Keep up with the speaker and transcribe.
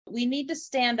we need to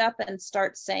stand up and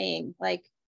start saying, like,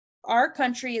 our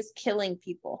country is killing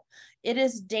people. It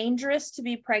is dangerous to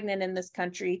be pregnant in this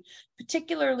country,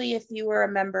 particularly if you are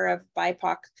a member of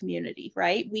BIPOC community,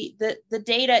 right? The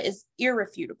data is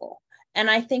irrefutable. And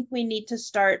I think we need to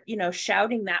start,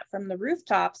 shouting that from the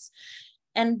rooftops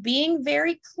and being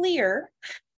very clear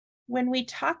when we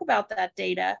talk about that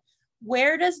data.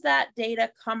 Where does that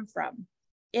data come from?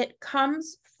 It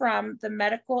comes from the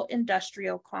medical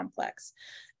industrial complex.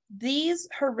 These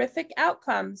horrific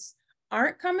outcomes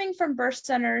aren't coming from birth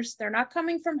centers. They're not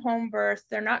coming from home birth.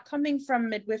 They're not coming from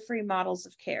midwifery models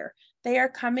of care. They are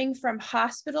coming from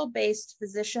hospital-based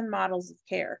physician models of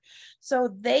care.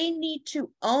 So they need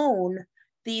to own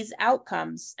these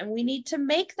outcomes, and we need to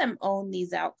make them own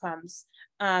these outcomes,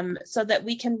 so that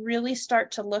we can really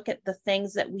start to look at the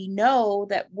things that we know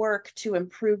that work to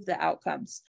improve the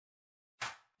outcomes.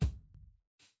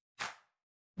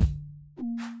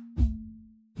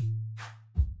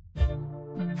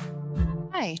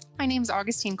 Hi, my name is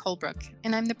Augustine Colebrook,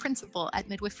 and I'm the principal at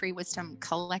Midwifery Wisdom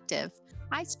Collective.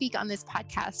 I speak on this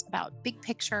podcast about big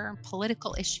picture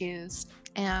political issues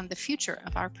and the future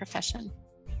of our profession.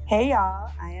 Hey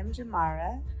y'all, I am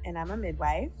Jamara, and I'm a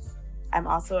midwife. I'm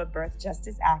also a birth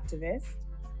justice activist,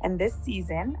 and this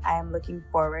season I am looking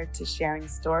forward to sharing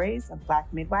stories of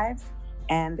Black midwives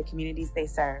and the communities they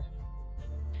serve.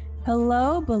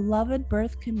 Hello, beloved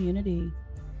birth community.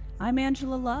 I'm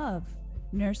Angela Love,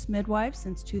 nurse midwife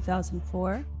since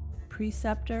 2004,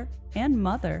 preceptor, and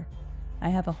mother. I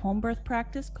have a home birth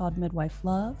practice called Midwife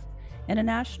Love and a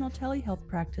national telehealth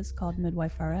practice called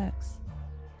Midwife RX.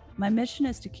 My mission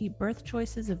is to keep birth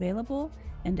choices available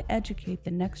and to educate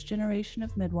the next generation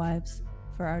of midwives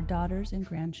for our daughters and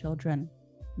grandchildren.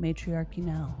 Matriarchy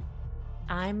now.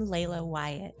 I'm Layla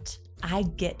Wyatt. I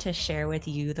get to share with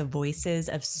you the voices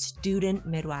of student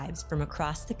midwives from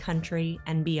across the country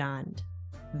and beyond.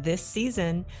 This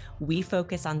season, we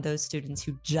focus on those students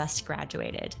who just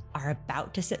graduated, are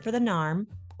about to sit for the NARM,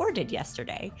 or did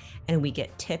yesterday, and we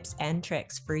get tips and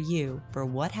tricks for you for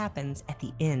what happens at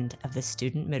the end of the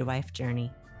student midwife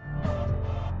journey.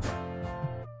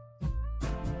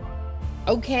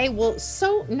 Okay, well,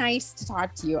 so nice to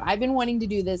talk to you. I've been wanting to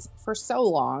do this for so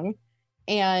long,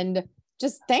 and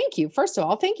just thank you. First of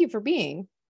all, thank you for being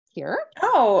here.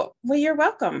 Oh, well, you're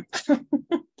welcome.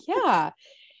 Yeah.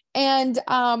 And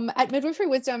at Midwifery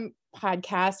Wisdom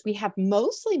Podcast, we have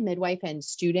mostly midwife and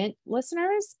student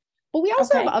listeners, but we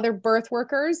also have other birth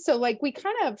workers. So like we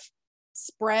kind of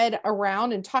spread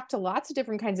around and talk to lots of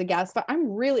different kinds of guests, but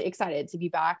I'm really excited to be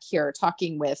back here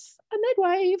talking with a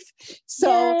midwife.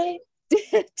 So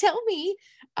tell me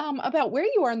about where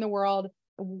you are in the world,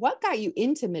 what got you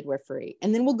into midwifery,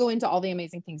 and then we'll go into all the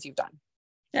amazing things you've done.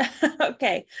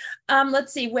 Okay.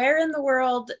 Let's see. Where in the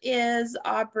world is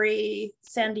Aubrey?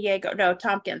 San Diego? No,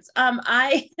 Tompkins.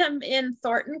 I am in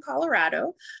Thornton,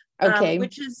 Colorado,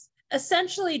 which is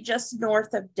essentially just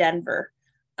north of Denver.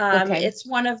 It's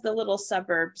one of the little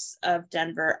suburbs of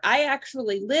Denver. I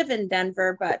actually live in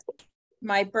Denver, but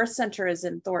my birth center is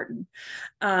in Thornton.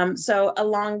 So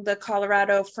along the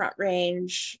Colorado Front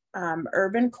Range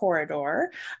urban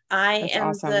corridor, That's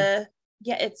awesome.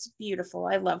 Yeah, it's beautiful.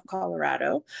 I love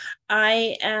Colorado.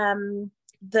 I am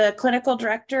the clinical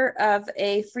director of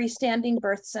a freestanding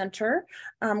birth center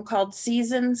called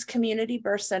Seasons Community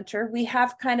Birth Center. We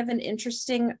have kind of an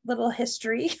interesting little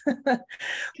history.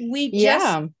 We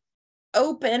just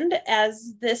opened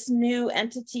as this new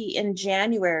entity in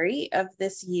January of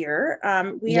this year.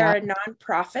 We are a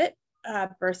nonprofit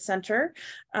birth center.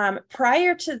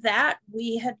 Prior to that,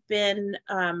 we had been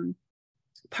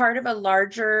part of a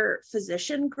larger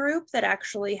physician group that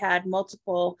actually had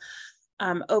multiple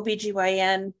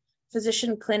OBGYN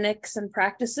physician clinics and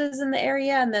practices in the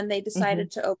area. And then they decided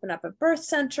to open up a birth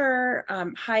center,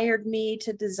 hired me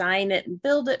to design it and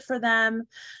build it for them.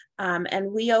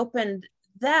 And we opened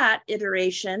that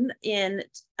iteration in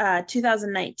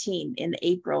 2019, in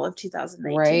April of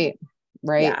 2019.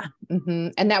 Right. Yeah.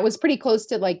 And that was pretty close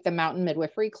to like the Mountain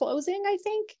Midwifery closing, I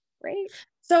think, right?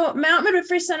 So Mountain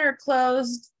Midwifery Center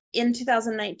closed in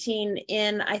 2019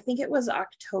 in, I think it was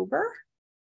October,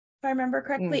 if I remember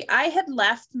correctly. I had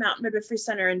left Mountain Midwifery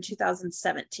Center in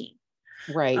 2017.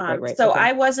 Right. So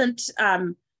I wasn't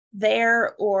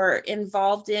there or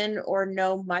involved in or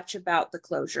know much about the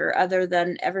closure other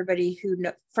than everybody who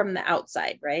know from the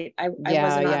outside, right? I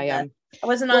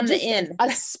wasn't on the in.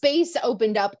 A space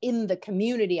opened up in the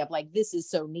community of like, this is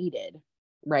so needed,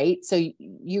 right? So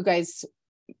you guys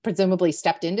presumably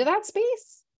stepped into that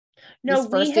space? No,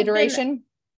 this first iteration?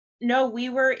 No, we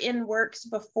were in works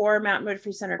before Mountain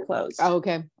Midwifery Center closed. Oh,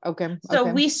 okay. Okay. So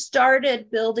we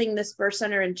started building this birth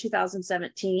center in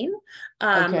 2017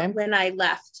 when I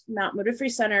left Mountain Midwifery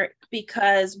Center,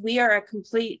 because we are a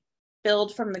complete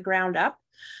build from the ground up.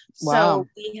 Wow. So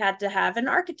we had to have an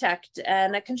architect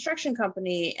and a construction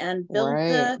company and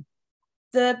build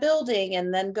the building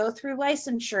and then go through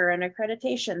licensure and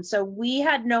accreditation. So we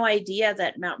had no idea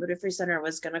that Mountain Midwifery Center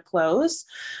was going to close.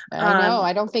 I know.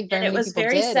 I don't think very many people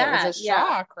very did. Sad. It was a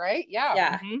shock, right? Yeah.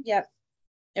 Yeah. Mm-hmm. Yep.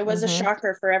 It was a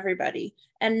shocker for everybody,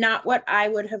 and not what I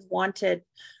would have wanted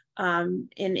in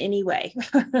any way.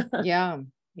 Yeah.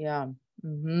 Yeah.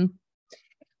 Mm-hmm.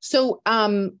 So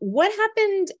what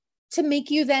happened to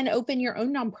make you then open your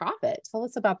own nonprofit? Tell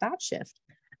us about that shift.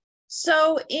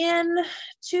 So in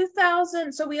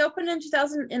 2000, so we opened in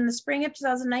 2000, in the spring of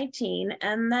 2019.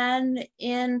 And then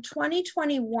in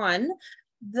 2021,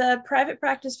 the private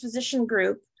practice physician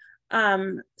group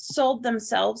sold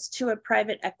themselves to a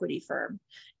private equity firm.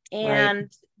 And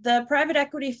the private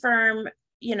equity firm,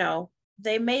 you know,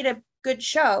 they made a good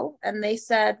show and they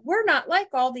said, we're not like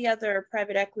all the other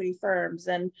private equity firms.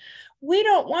 And we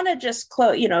don't want to just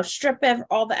close, you know, strip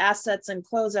all the assets and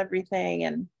close everything.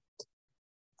 And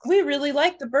we really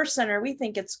like the birth center. We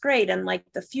think it's great and like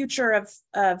the future of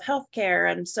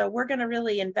healthcare. And so we're going to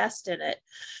really invest in it.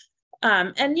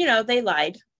 And, you know, they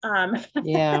lied.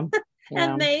 Yeah.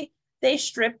 And they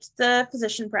stripped the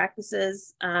physician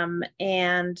practices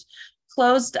and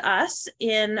closed us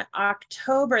in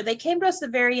October. They came to us the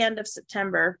very end of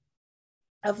September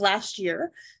of last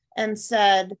year and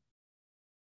said,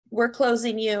 we're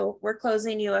closing you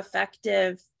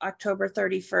effective October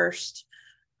 31st.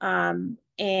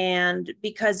 And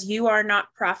because you are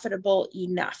not profitable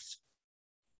enough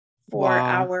for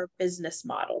our business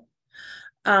model.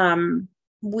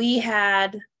 We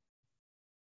had,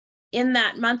 in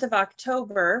that month of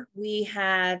October, we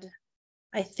had,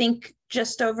 I think,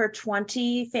 just over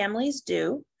 20 families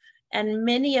due, and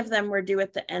many of them were due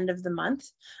at the end of the month.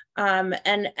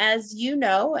 And as you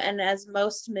know, and as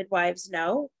most midwives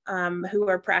know, who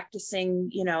are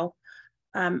practicing, you know,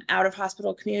 out of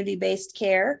hospital community-based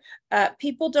care,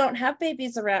 people don't have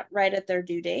babies right at their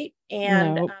due date,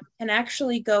 and can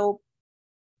actually go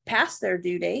past their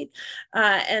due date.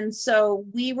 And so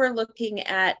we were looking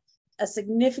at a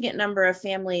significant number of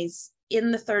families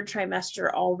in the third trimester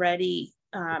already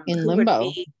in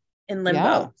limbo.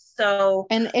 Yeah. So,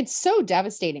 and it's so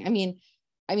devastating. I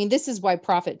mean, this is why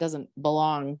profit doesn't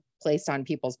belong placed on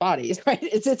people's bodies, right?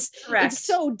 It's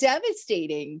so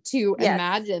devastating to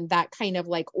imagine that kind of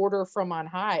like order from on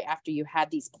high after you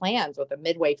had these plans with a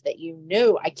midwife that you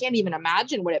knew. I can't even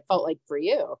imagine what it felt like for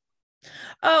you.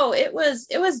 Oh, it was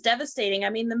devastating. I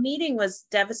mean, the meeting was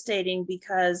devastating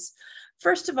because,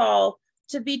 first of all,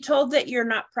 to be told that you're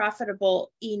not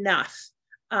profitable enough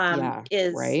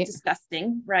is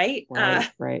disgusting, right?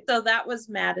 Right. So that was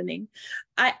maddening.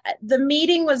 The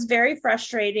meeting was very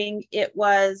frustrating. It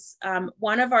was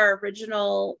one of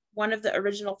the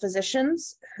original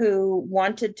physicians who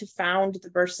wanted to found the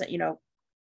birth center, you know,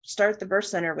 start the birth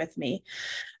center with me.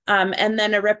 And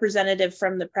then a representative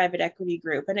from the private equity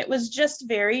group. And it was just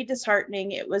very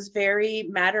disheartening. It was very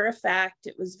matter of fact.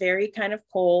 It was very kind of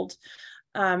cold.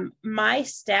 My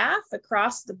staff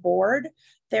across the board,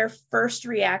 their first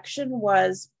reaction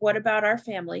was, what about our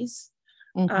families?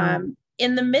 Mm-hmm.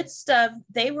 In the midst of,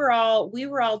 we were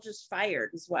all just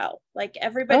fired as well. Like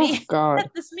everybody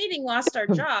at this meeting lost our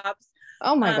jobs.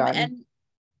 Oh my God. And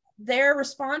their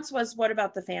response was, what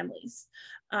about the families?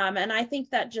 And I think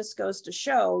that just goes to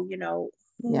show, you know,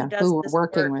 who we're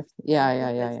working with.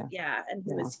 Yeah. And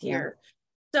who is here.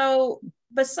 So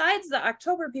besides the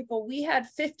October people, we had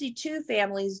 52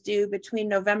 families due between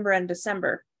November and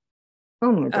December.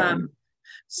 Oh my God.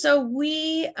 So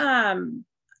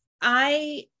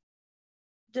I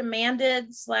demanded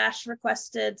 /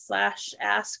 requested /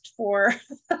 asked for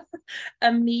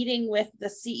a meeting with the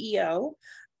CEO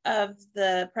of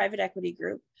the private equity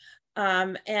group.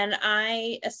 And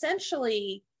I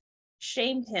essentially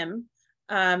shamed him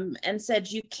and said,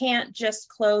 you can't just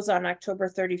close on October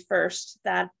 31st.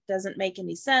 That doesn't make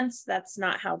any sense. That's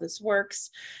not how this works.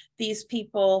 These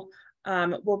people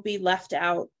will be left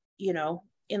out, you know,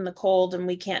 in the cold, and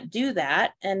we can't do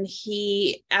that. And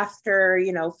he, after,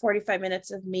 you know, 45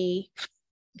 minutes of me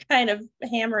kind of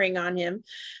hammering on him,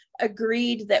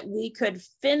 agreed that we could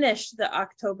finish the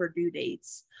October due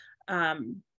dates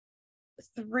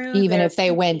through if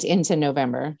they went into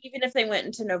November. Even if they went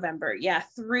into November,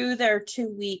 through their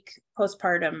 2-week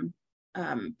postpartum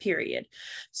period.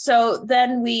 So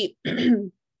then we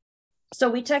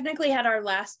technically had our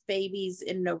last babies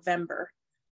in November.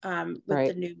 with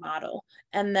the new model.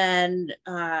 And then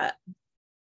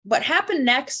what happened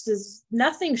next is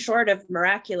nothing short of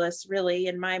miraculous, really,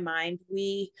 in my mind.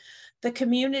 The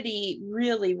community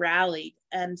really rallied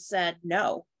and said,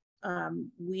 no,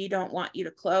 we don't want you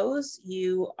to close.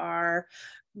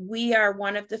 We are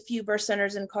one of the few birth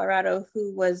centers in Colorado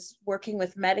who was working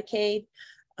with Medicaid.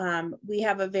 We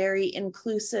have a very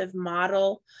inclusive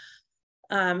model,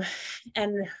 and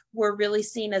we're really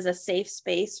seen as a safe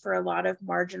space for a lot of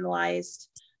marginalized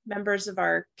members of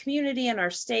our community and our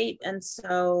state. And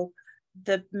so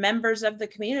the members of the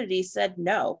community said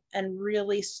no and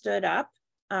really stood up.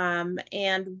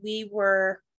 And we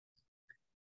were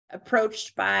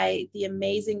approached by the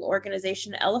amazing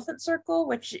organization Elephant Circle,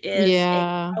 which is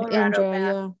a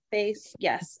Colorado based.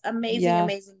 Yes,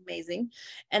 amazing.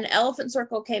 And Elephant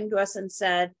Circle came to us and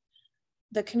said,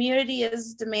 the community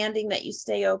is demanding that you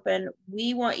stay open.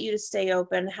 We want you to stay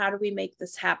open. How do we make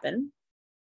this happen?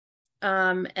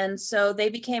 And so they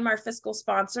became our fiscal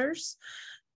sponsors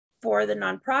for the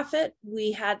nonprofit.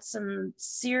 We had some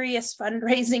serious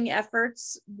fundraising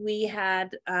efforts. We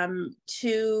had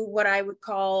two, what I would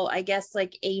call, I guess,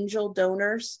 like angel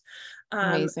donors.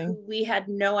 Who we had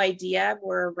no idea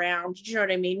were around, do you know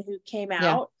what I mean, who came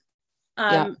out.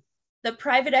 The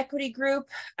private equity group,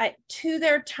 to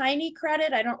their tiny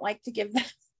credit, I don't like to give them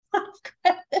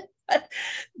credit, but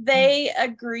they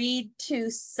agreed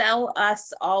to sell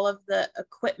us all of the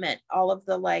equipment, all of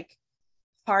the like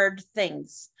hard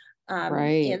things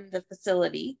in the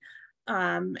facility.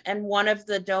 And one of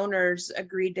the donors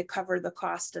agreed to cover the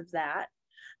cost of that.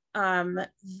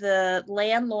 The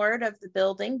landlord of the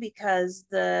building, because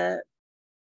the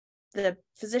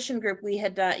physician group we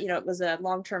had done, it was a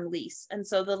long-term lease. And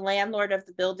so the landlord of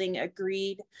the building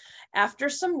agreed after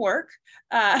some work,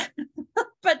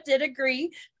 but did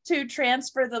agree to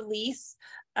transfer the lease,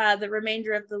 the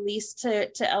remainder of the lease to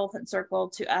Elephant Circle,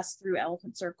 to us through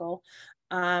Elephant Circle.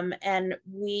 And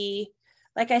we,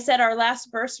 like I said, our last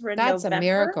births were in November. That's a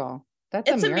miracle.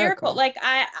 It's a miracle. Like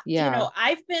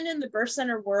I've been in the birth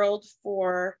center world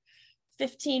for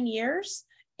 15 years.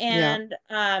 And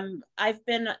I've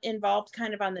been involved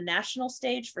kind of on the national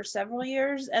stage for several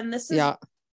years. And this is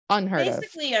unheard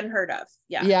of.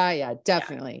 Yeah,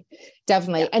 definitely.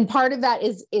 Yeah. And part of that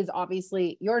is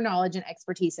obviously your knowledge and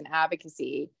expertise in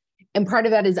advocacy. And part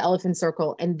of that is Elephant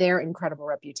Circle and their incredible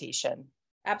reputation.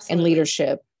 Absolutely. And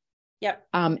leadership. Yep.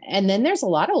 And then there's a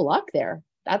lot of luck there.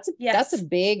 That's a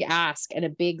big ask and a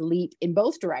big leap in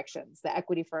both directions, the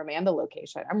equity firm and the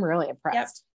location. I'm really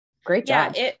impressed. Yep. Great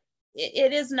job. Yeah,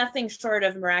 it is nothing short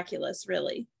of miraculous,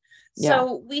 really.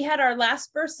 So we had our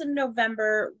last birth in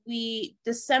November.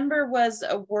 December was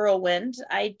a whirlwind.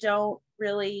 I don't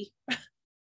really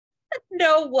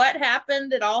know what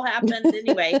happened. It all happened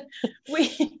anyway.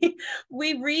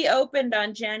 We reopened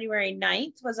on January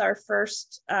 9th was our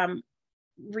first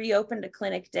reopened a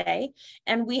clinic day.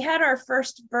 And we had our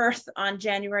first birth on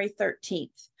January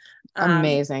 13th.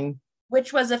 Amazing.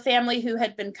 Which was a family who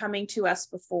had been coming to us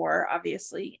before,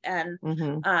 obviously, and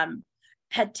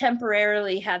had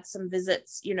temporarily had some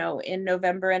visits, in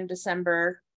November and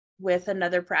December with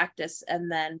another practice,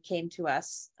 and then came to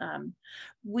us.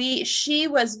 She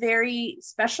was very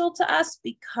special to us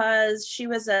because she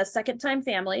was a second-time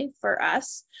family for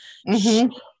us. She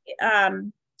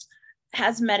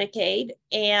has Medicaid,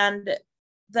 and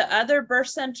the other birth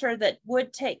center that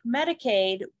would take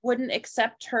Medicaid wouldn't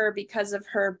accept her because of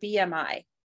her BMI.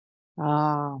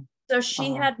 So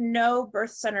she had no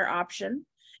birth center option.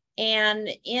 And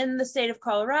in the state of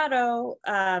Colorado,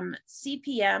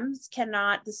 CPMs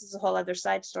cannot, this is a whole other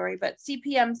side story, but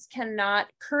CPMs cannot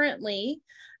currently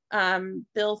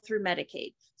bill through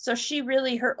Medicaid. So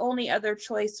her only other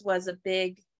choice was a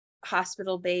big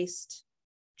hospital-based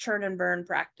churn and burn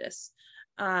practice.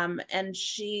 And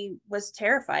she was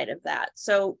terrified of that.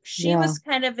 So she was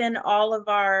kind of in all of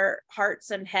our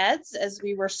hearts and heads as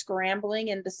we were scrambling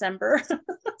in December.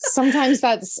 Sometimes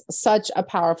that's such a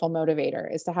powerful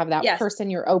motivator, is to have that person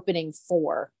you're opening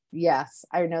for. Yes,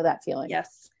 I know that feeling.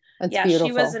 Yes. That's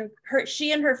beautiful.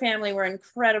 She and her family were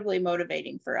incredibly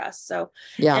motivating for us. So,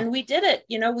 and we did it,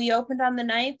 we opened on the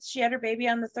 9th. She had her baby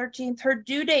on the 13th. Her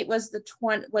due date was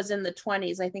in the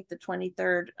 20s, I think the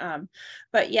 23rd.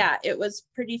 But yeah, it was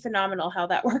pretty phenomenal how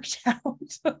that worked out.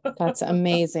 That's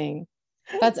amazing.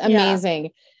 That's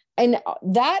amazing. And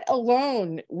that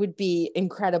alone would be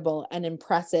incredible and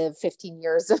impressive. 15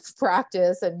 years of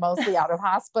practice and mostly out of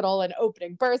hospital and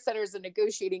opening birth centers and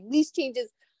negotiating lease changes.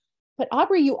 But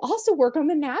Aubrey, you also work on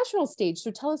the national stage.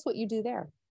 So tell us what you do there.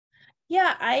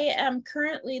 Yeah, I am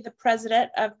currently the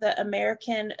president of the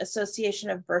American Association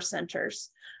of Birth Centers.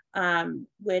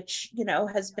 which, you know,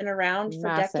 has been around for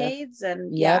Massive. decades,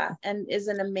 and Yep. and is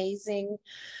an amazing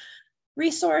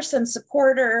resource and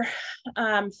supporter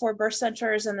for birth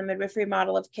centers and the midwifery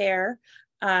model of care.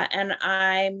 And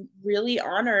I'm really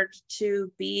honored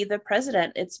to be the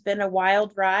president. It's been a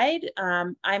wild ride.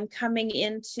 I'm coming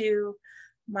into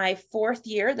my 4th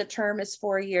year. The term is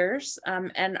 4 years.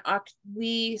 And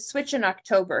we switch in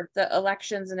October. The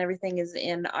elections and everything is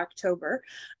in October.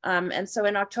 And so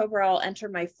in October, I'll enter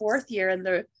my 4th year, and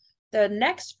the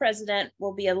next president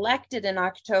will be elected in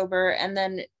October. And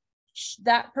then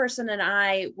that person and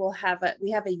I will have a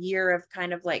year of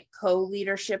kind of like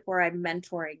co-leadership where I'm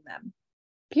mentoring them.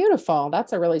 Beautiful.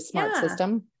 That's a really smart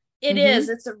system. It is.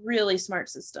 It's a really smart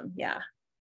system. Yeah.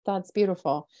 That's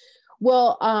beautiful.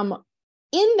 Well,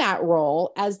 in that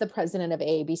role as the president of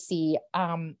AABC,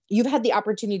 you've had the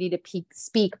opportunity to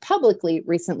speak publicly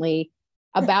recently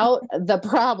about the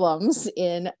problems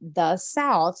in the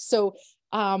South. So,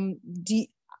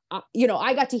 you know,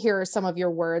 I got to hear some of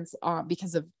your words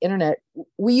because of internet.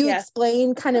 Will you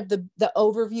explain kind of the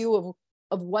overview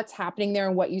of what's happening there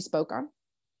and what you spoke on?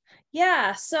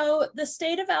 Yeah, so the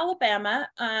state of Alabama,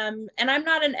 and I'm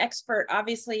not an expert,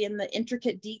 obviously, in the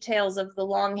intricate details of the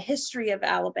long history of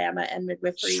Alabama and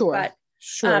midwifery, but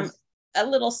a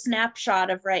little snapshot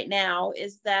of right now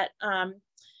is that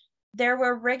there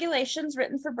were regulations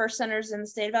written for birth centers in the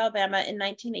state of Alabama in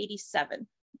 1987.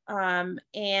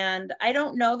 And I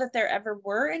don't know that there ever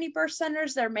were any birth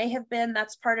centers. There may have been.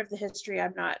 That's part of the history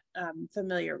I'm not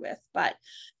familiar with. But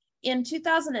in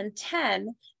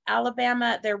 2010,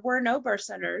 Alabama, there were no birth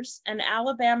centers, and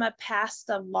Alabama passed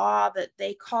a law that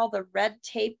they call the Red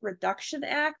Tape Reduction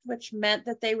Act, which meant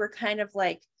that they were kind of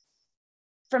like,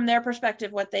 from their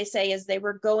perspective, what they say is they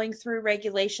were going through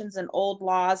regulations and old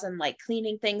laws and like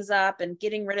cleaning things up and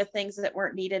getting rid of things that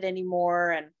weren't needed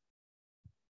anymore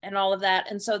and all of that.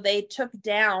 And so they took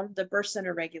down the birth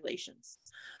center regulations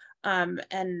and,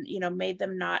 you know, made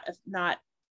them not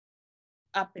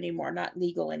up anymore, not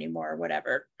legal anymore, or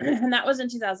whatever. And that was in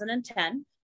 2010.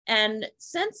 And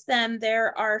since then,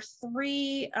 there are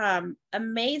 3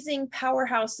 amazing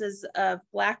powerhouses of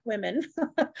Black women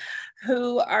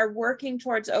who are working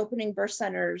towards opening birth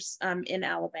centers in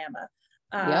Alabama.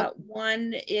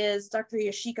 One is Dr.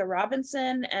 Yashika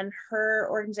Robinson, and her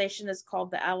organization is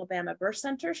called the Alabama Birth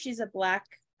Center. She's a Black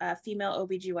female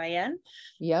OBGYN.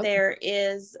 There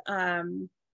is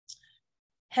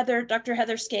Dr.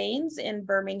 Heather Skanes in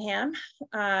Birmingham,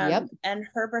 and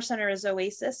her birth center is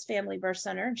Oasis Family Birth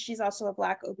Center, and she's also a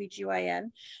Black OBGYN.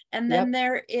 And then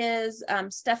there is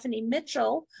Stephanie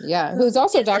Mitchell. Who's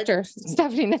also Dr.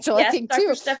 Stephanie Mitchell, yes, I think, Dr.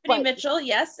 too. Stephanie Mitchell,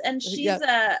 yes. And she's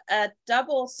a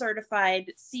double certified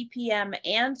CPM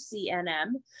and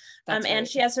CNM. And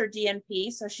she has her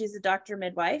DNP, so she's a doctor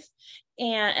midwife.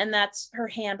 And that's her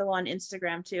handle on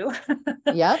Instagram too.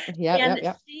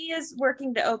 She is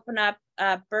working to open up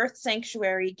Birth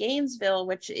Sanctuary Gainesville,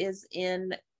 which is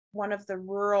in one of the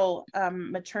rural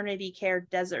maternity care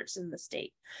deserts in the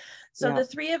state. So the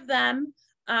 3 of them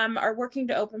are working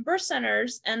to open birth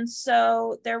centers. And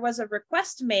so there was a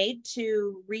request made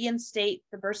to reinstate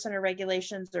the birth center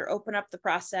regulations or open up the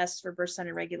process for birth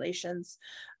center regulations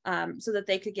so that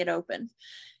they could get open.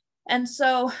 And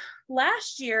so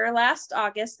last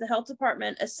August, the health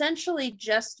department essentially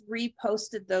just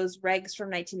reposted those regs from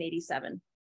 1987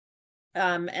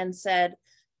 and said,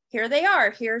 here they are,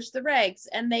 here's the regs.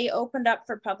 And they opened up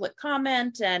for public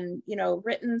comment and, you know,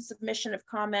 written submission of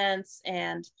comments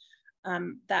and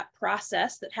that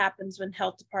process that happens when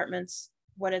health departments,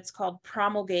 what it's called,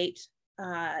 promulgate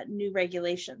new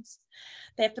regulations.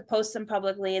 They have to post them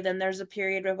publicly, then there's a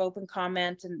period of open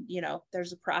comment and, you know,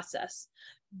 there's a process.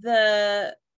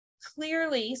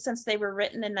 Clearly, since they were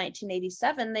written in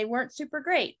 1987, they weren't super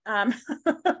great. A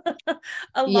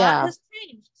lot has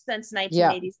changed since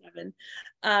 1987.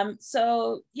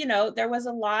 So, you know, there was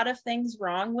a lot of things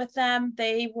wrong with them.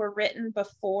 They were written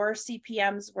before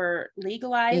CPMs were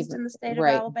legalized in the state of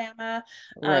Alabama.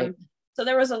 So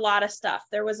there was a lot of stuff.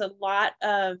 There was a lot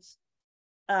of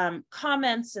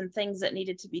comments and things that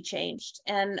needed to be changed.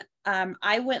 And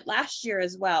I went last year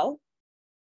as well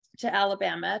to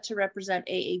Alabama to represent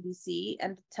AABC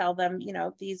and to tell them, you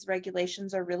know, these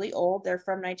regulations are really old. They're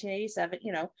from 1987,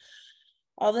 you know,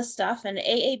 all this stuff. And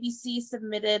AABC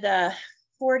submitted a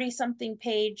 40-something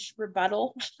page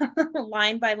rebuttal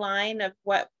line by line of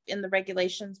what in the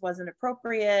regulations wasn't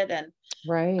appropriate. And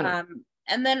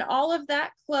and then all of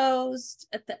that closed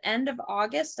at the end of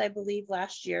August, I believe,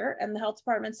 last year. And the health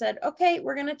department said, okay,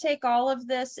 we're going to take all of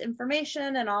this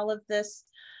information and all of this,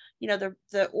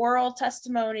 the oral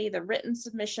testimony, the written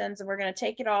submissions, and we're going to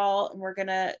take it all and we're going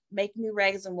to make new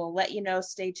regs and we'll let you know,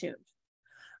 stay tuned.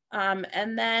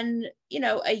 And then,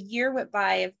 a year went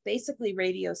by of basically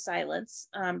radio silence.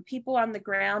 People on the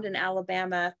ground in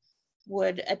Alabama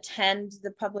would attend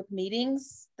the public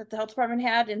meetings that the health department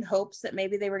had in hopes that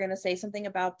maybe they were going to say something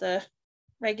about the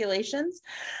regulations.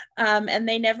 And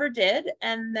they never did.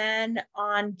 And then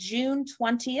on June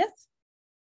 20th,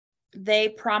 they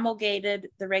promulgated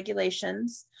the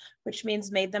regulations, which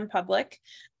means made them public,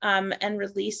 and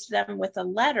released them with a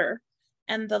letter.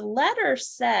 And the letter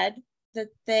said that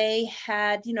they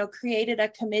had, created a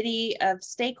committee of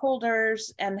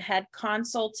stakeholders and had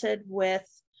consulted with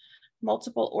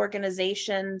multiple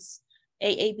organizations.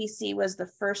 AABC was the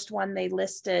first one they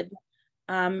listed,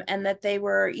 and that they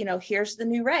were, here's the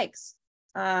new regs.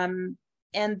 And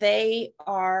they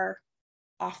are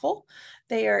awful.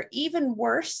 They are even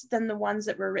worse than the ones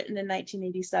that were written in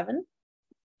 1987.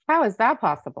 How is that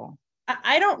possible?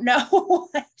 I don't know.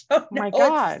 I don't know. My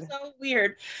God. It's so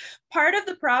weird. Part of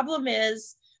the problem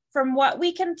is, from what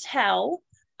we can tell,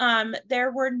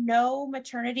 there were no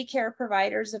maternity care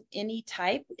providers of any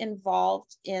type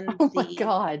involved in my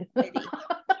God. committee.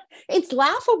 It's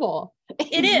laughable.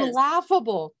 It is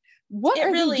laughable. What it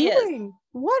are really they doing? is.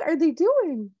 What are they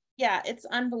doing? Yeah, it's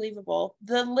unbelievable.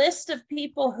 The list of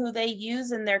people who they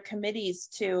use in their committees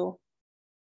to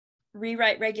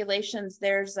rewrite regulations,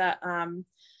 there's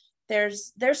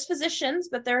physicians,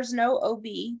 but there's no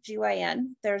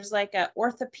OB/GYN. There's like a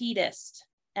orthopedist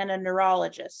and a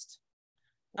neurologist.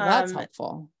 Well, that's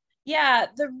helpful. Yeah,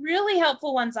 the really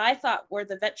helpful ones I thought were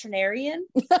the veterinarian.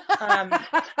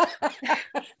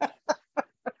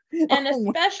 And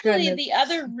especially the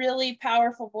other really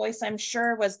powerful voice, I'm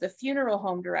sure, was the funeral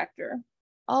home director.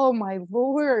 Oh my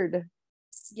Lord.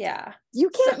 Yeah. You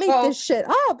can't make this shit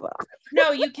up.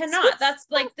 No, you cannot. That's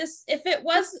like this. If it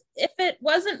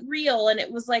wasn't real and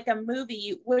it was like a movie,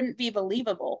 it wouldn't be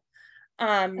believable.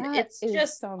 It's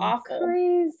just some awful.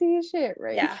 Crazy shit,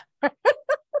 right? Yeah.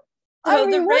 I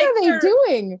mean, what are they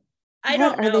doing? I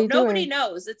don't know. Nobody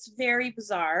knows. It's very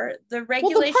bizarre. The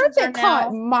regulations the part that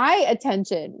caught my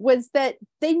attention was that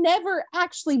they never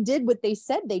actually did what they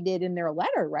said they did in their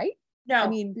letter, right? No, I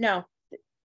mean, no.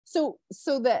 So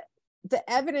the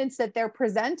evidence that they're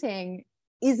presenting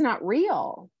is not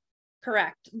real.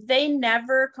 Correct. They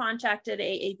never contacted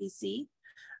AABC.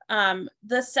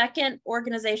 The second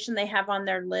organization they have on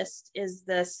their list is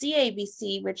the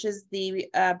CABC, which is the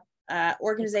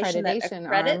organization that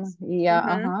accredits. Yeah.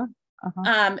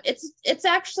 Mm-hmm. It's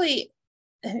actually,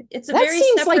 it's a that very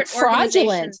seems separate like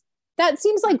fraudulent. That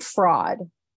seems like fraud.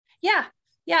 Yeah.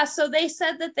 So they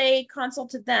said that they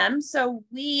consulted them. So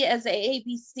we as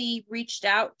AABC reached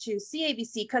out to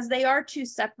CABC because they are two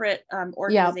separate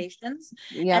organizations.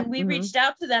 Yep. And we reached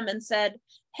out to them and said,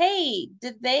 hey,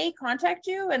 did they contact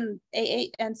you? And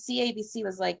CABC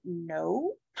was like,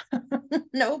 no.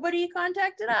 Nobody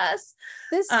contacted us.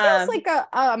 This feels like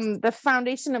the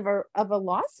foundation of a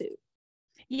lawsuit.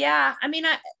 Yeah, I mean,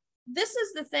 this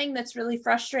is the thing that's really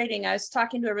frustrating. I was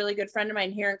talking to a really good friend of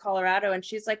mine here in Colorado, and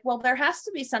she's like, well, there has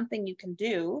to be something you can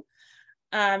do.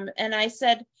 And I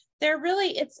said,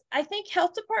 I think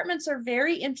health departments are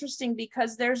very interesting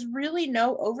because there's really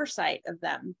no oversight of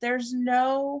them. There's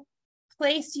no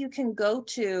place you can go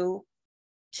to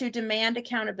demand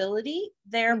accountability.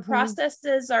 Their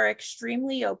processes are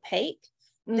extremely opaque.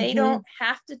 They don't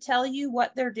have to tell you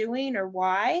what they're doing or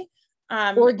why.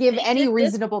 Or give any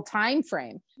reasonable time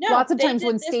frame. No, lots of times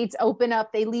when states open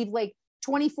up, they leave like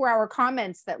 24-hour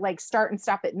comments that like start and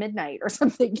stop at midnight or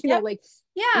something, you know, like.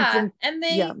 Yeah. And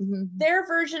their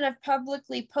version of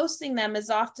publicly posting them is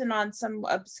often on some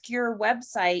obscure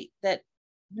website that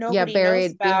nobody buried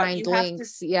knows about. Behind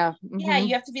links. Yeah,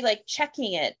 you have to be like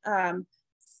checking it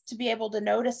to be able to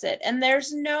notice it. And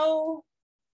there's no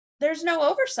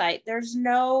oversight. There's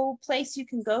no place you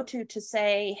can go to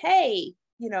say, hey,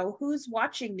 who's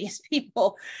watching these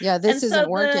people? Yeah, this isn't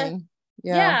working.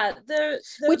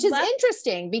 Which is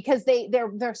interesting because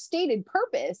their stated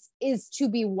purpose is to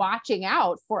be watching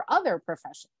out for other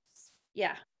professions.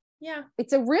 Yeah.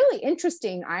 It's a really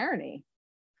interesting irony.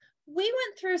 We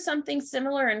went through something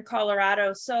similar in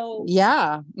Colorado. So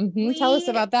tell us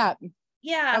about that.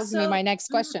 Yeah, that was gonna be my next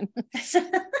question.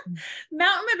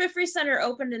 Mountain Midwifery Center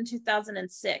opened in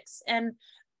 2006, and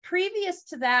previous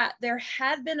to that, there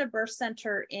had been a birth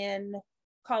center in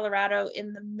Colorado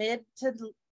in the mid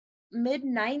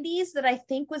 90s that I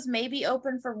think was maybe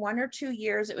open for 1 or 2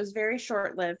 years. It was very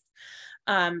short-lived.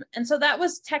 And so that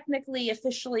was technically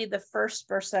officially the first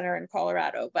birth center in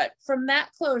Colorado. But from that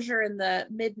closure in the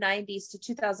mid 90s to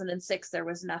 2006, there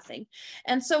was nothing.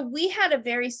 And so we had a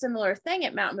very similar thing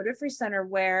at Mountain Midwifery Center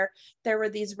where there were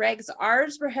these regs.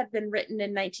 Ours had been written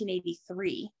in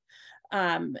 1983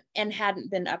 and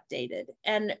hadn't been updated.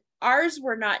 And ours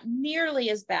were not nearly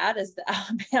as bad as the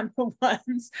Alabama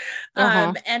ones.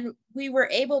 And we were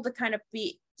able to kind of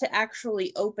to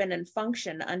actually open and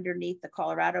function underneath the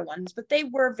Colorado ones, but they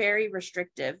were very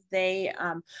restrictive. They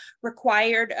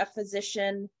required a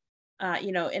physician,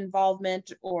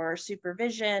 involvement or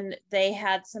supervision. They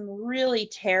had some really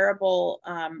terrible,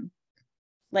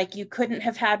 like you couldn't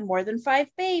have had more than 5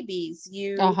 babies.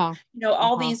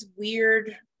 All these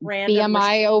weird random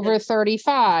BMI over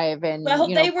 35. And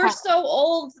they were so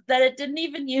old that it didn't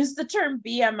even use the term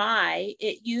BMI.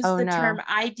 It used term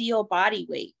ideal body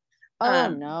weight.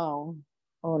 No.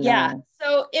 Yeah.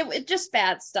 So it just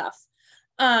bad stuff.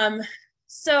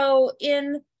 So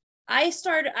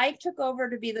I took over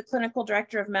to be the clinical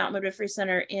director of Mountain Midwifery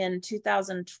Center in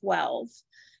 2012.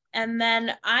 And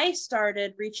then I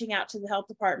started reaching out to the health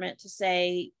department to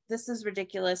say, this is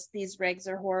ridiculous. These regs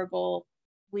are horrible.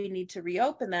 We need to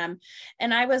reopen them.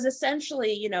 And I was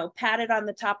essentially, patted on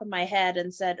the top of my head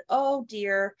and said, oh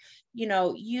dear, you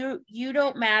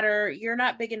don't matter. You're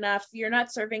not big enough. You're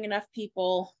not serving enough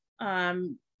people.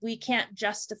 We can't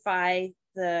justify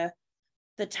the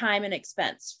time and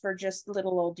expense for just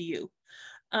little old you.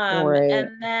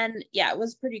 And then, it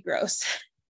was pretty gross.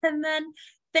 And then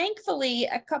thankfully,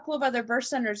 a couple of other birth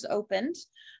centers opened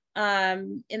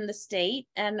in the state,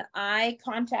 and I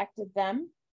contacted them.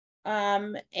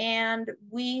 And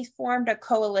we formed a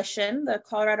coalition, the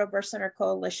Colorado Birth Center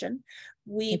Coalition.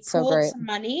 We pooled some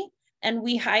money and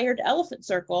we hired Elephant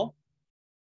Circle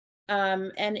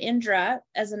and Indra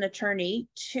as an attorney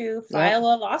to file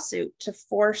a lawsuit to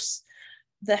force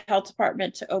the health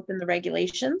department to open the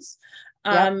regulations.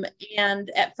 And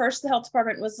at first the health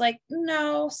department was like,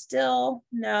 no, still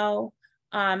no.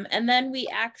 And then we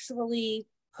actually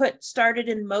started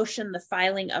in motion the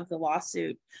filing of the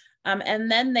lawsuit. And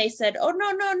then they said, oh,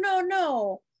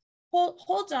 no.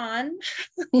 Hold on.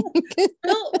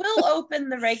 we'll open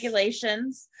the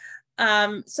regulations.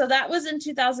 So that was in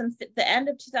the end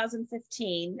of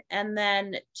 2015. And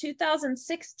then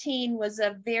 2016 was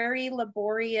a very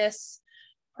laborious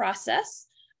process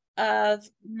of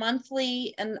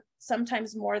monthly and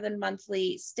sometimes more than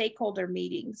monthly stakeholder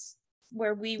meetings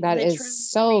where that is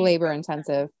so labor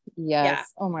intensive. Yes. Yeah,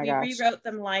 oh my gosh. We rewrote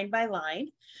them line by line.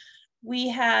 We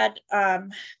had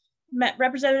met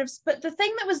representatives, but the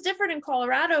thing that was different in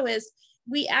Colorado is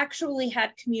we actually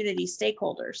had community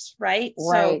stakeholders, right?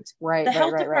 Right. The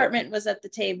health department was at the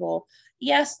table.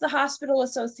 Yes, the hospital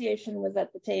association was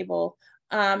at the table.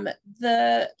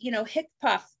 The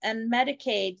HCPF and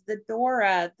Medicaid, the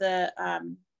DORA, the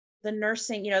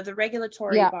nursing, the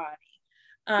regulatory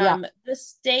body, the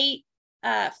state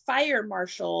fire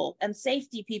marshal and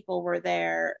safety people were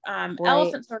there.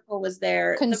 Elephant Circle was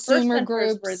there. Consumer the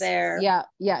groups were there. Yeah.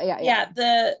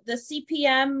 The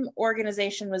CPM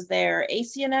organization was there.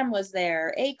 ACNM was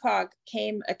there. ACOG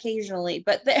came occasionally,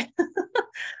 but it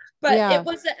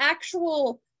was an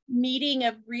actual meeting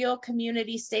of real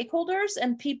community stakeholders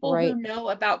and people who know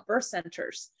about birth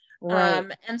centers.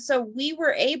 And so we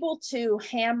were able to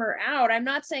hammer out. I'm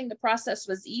not saying the process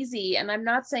was easy, and I'm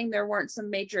not saying there weren't some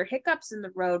major hiccups in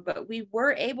the road, but we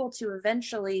were able to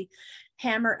eventually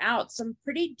hammer out some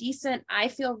pretty decent, I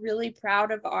feel really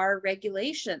proud of our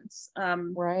regulations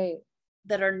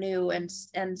that are new and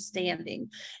standing.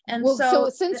 And so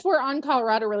since we're on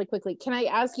Colorado really quickly, can I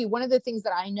ask you, one of the things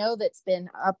that I know that's been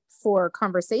up for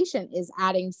conversation is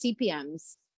adding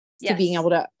CPMs to being able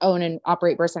to own and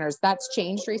operate birth centers. That's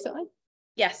changed recently?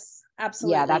 Yes,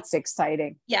 absolutely. Yeah, that's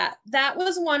exciting. Yeah, that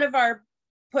was one of our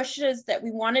pushes that we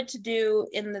wanted to do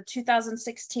in the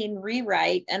 2016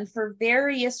 rewrite. And for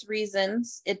various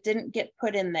reasons, it didn't get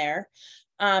put in there,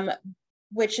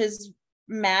 which is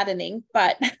maddening,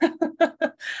 but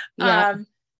that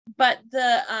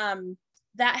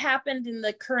happened in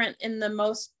the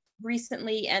most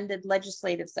recently ended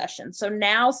legislative session. So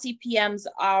now CPMs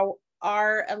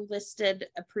are a listed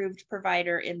approved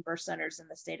provider in birth centers in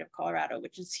the state of Colorado,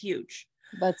 which is huge.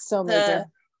 That's so major.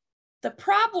 The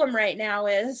problem right now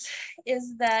is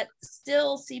that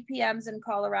still CPMs in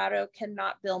Colorado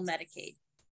cannot bill Medicaid.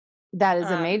 That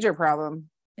is a major problem.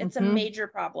 It's a major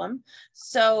problem.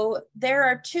 So there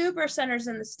are 2 birth centers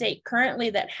in the state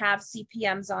currently that have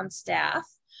CPMs on staff,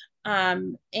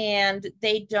 and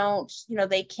they don't,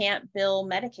 they can't bill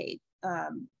Medicaid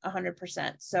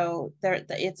 100%. So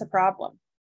it's a problem.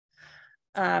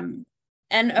 And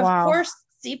of course,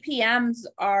 CPMs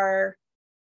are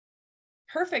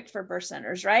perfect for birth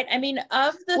centers, right? I mean,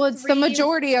 of the well, it's the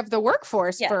majority of the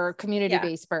workforce Yeah. for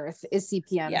community-based birth is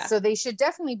CPM. Yeah. So they should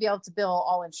definitely be able to bill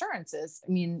all insurances.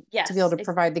 I mean, Yes, to be able to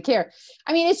provide the care.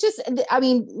 I mean, it's just, I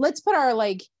mean, let's put our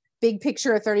like big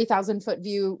picture, 30,000 foot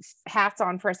view hats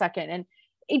on for a second. And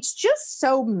it's just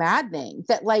so maddening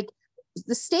that like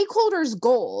the stakeholders'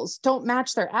 goals don't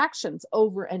match their actions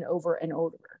over and over and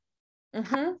over.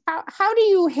 Mhm. How do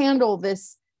you handle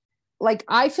this? Like,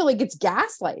 I feel like it's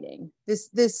gaslighting,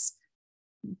 this,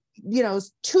 you know,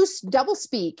 double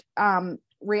speak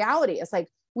reality. It's like,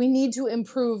 we need to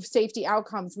improve safety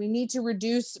outcomes. We need to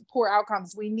reduce poor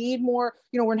outcomes. We need more,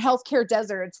 you know, we're in healthcare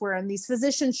deserts. We're in these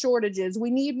physician shortages. We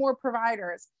need more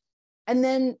providers. And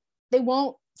then they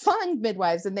won't fund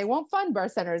midwives, and they won't fund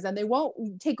birth centers, and they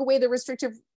won't take away the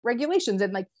restrictive regulations.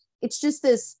 And like, it's just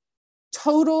this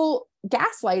total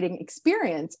gaslighting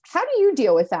experience. How do you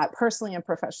deal with that personally and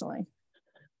professionally?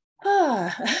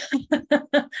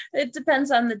 It depends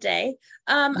on the day.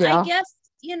 Yeah. I guess,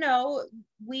 you know,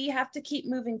 we have to keep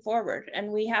moving forward,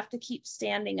 and we have to keep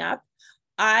standing up.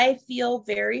 I feel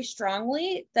very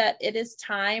strongly that it is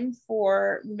time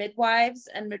for midwives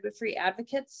and midwifery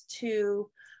advocates to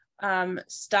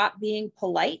stop being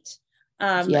polite,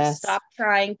 Yes. stop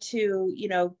trying to, you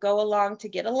know, go along to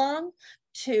get along,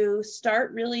 to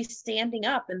start really standing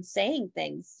up and saying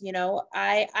things. You know,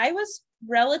 I was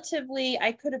relatively,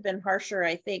 I could have been harsher,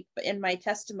 I think, but in my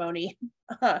testimony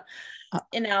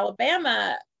in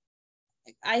Alabama,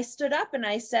 I stood up and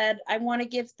I said, I want to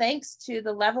give thanks to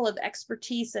the level of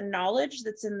expertise and knowledge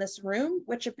that's in this room,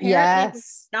 which apparently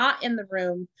was not in the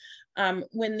room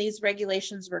when these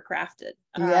regulations were crafted.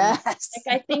 Yes. Like,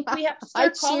 I think we have to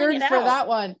start calling it out. I cheered for that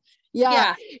one.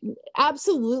 Yeah,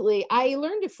 absolutely. I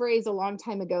learned a phrase a long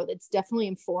time ago that's definitely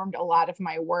informed a lot of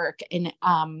my work. And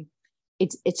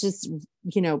it's just,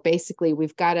 you know, basically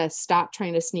we've got to stop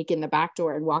trying to sneak in the back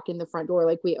door and walk in the front door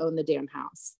like we own the damn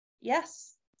house. Yes.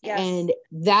 Yes. And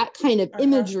that kind of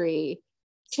imagery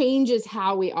changes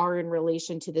how we are in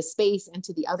relation to the space and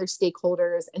to the other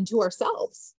stakeholders and to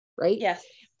ourselves, right? Yes.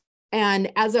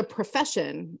 And as a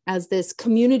profession, as this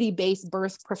community-based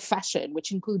birth profession,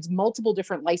 which includes multiple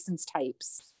different license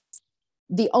types,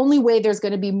 the only way there's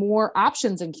going to be more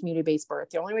options in community-based birth,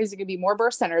 the only way there's going to be more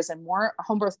birth centers and more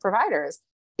home birth providers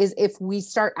is if we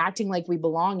start acting like we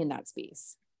belong in that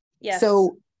space. Yes.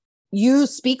 So you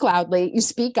speak loudly, you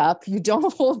speak up, you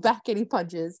don't hold back any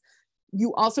punches.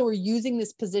 You also are using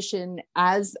this position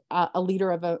as a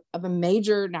leader of a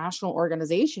major national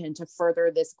organization to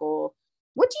further this goal.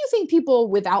 What do you think people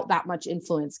without that much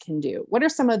influence can do? What are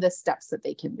some of the steps that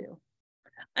they can do?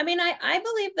 I mean, I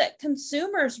believe that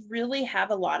consumers really have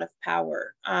a lot of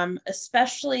power,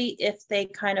 especially if they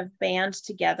kind of band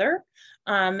together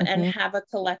and have a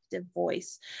collective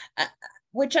voice,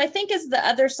 which I think is the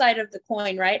other side of the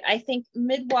coin, right? I think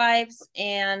midwives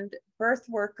and birth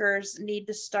workers need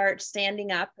to start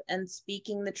standing up and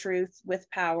speaking the truth with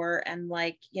power and,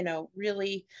 like, you know,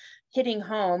 really hitting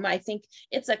home. I think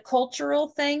it's a cultural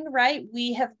thing, right?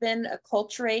 We have been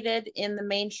acculturated in the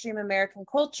mainstream American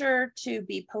culture to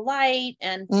be polite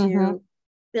and to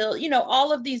build, you know,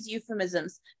 all of these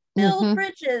euphemisms, build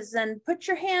bridges and put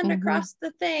your hand across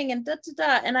the thing and da da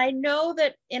da. And I know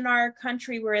that in our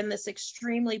country, we're in this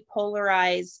extremely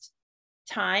polarized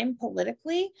time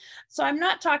politically. So I'm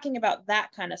not talking about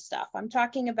that kind of stuff. I'm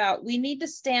talking about, we need to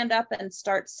stand up and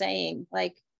start saying,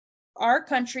 like, our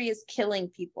country is killing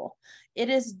people. It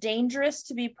is dangerous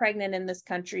to be pregnant in this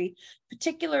country,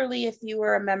 particularly if you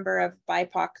are a member of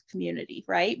BIPOC community,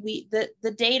 right?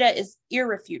 The data is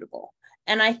irrefutable.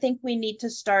 And I think we need to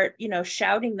start, you know,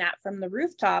 shouting that from the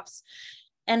rooftops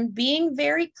and being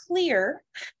very clear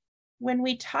when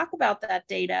we talk about that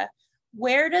data.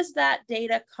 Where does that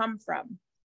data come from?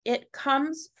 It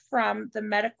comes from the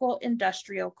medical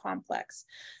industrial complex.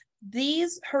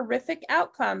 These horrific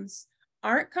outcomes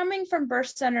aren't coming from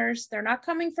birth centers. They're not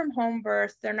coming from home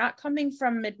birth. They're not coming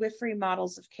from midwifery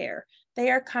models of care. They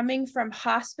are coming from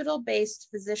hospital-based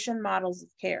physician models of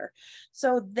care.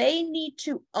 So they need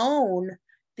to own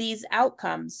these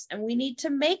outcomes, and we need to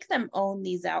make them own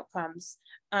these outcomes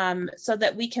so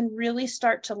that we can really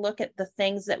start to look at the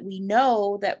things that we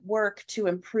know that work to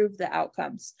improve the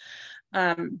outcomes.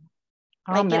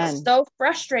 I get so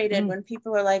frustrated when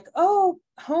people are like, oh,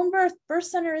 home birth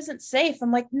center isn't safe.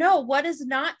 I'm like, no, what is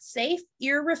not safe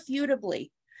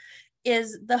irrefutably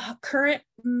is the current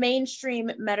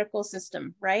mainstream medical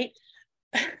system, right?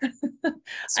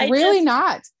 It's really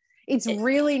not. It's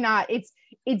really not.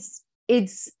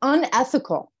 It's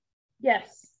unethical.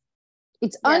 Yes.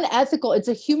 It's unethical. It's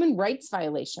a human rights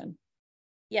violation.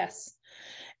 Yes.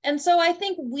 And so I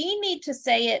think we need to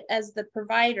say it as the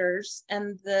providers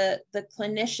and the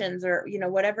clinicians, or, you know,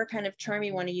 whatever kind of term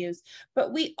you want to use,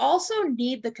 but we also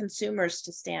need the consumers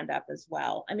to stand up as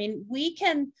well. I mean, we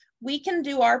can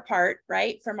do our part,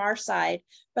 right, from our side,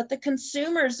 but the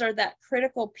consumers are that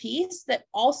critical piece that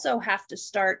also have to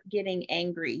start getting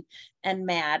angry and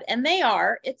mad. And they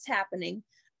are, it's happening.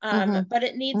 But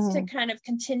it needs to kind of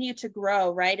continue to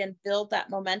grow, right, and build that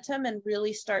momentum and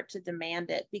really start to demand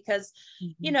it. Because,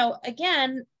 you know,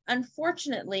 again,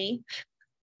 unfortunately,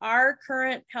 our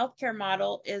current healthcare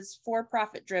model is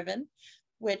for-profit driven,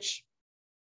 which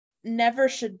never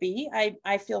should be.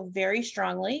 I feel very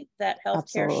strongly that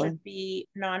healthcare should be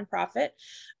nonprofit.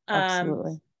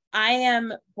 Absolutely. I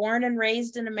am born and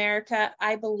raised in America.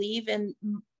 I believe in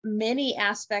many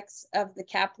aspects of the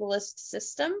capitalist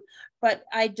system, but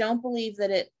I don't believe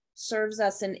that it serves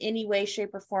us in any way,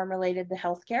 shape, or form related to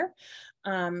healthcare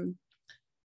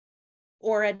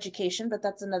or education, but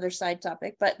that's another side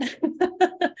topic. But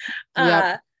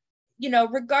you know,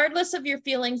 regardless of your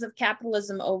feelings of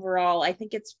capitalism overall, I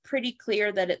think it's pretty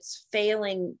clear that it's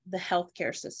failing the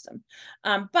healthcare system.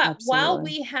 But while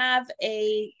we have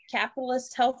a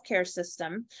capitalist healthcare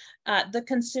system, the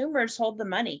consumers hold the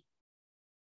money.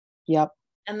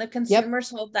 And the consumers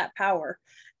hold that power.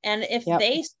 And if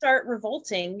they start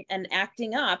revolting and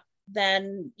acting up,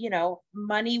 then, you know,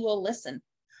 money will listen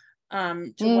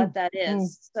to what that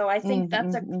is. So I think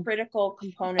that's a critical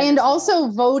component. And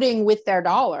also voting with their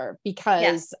dollar,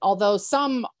 because although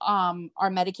some are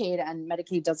Medicaid, and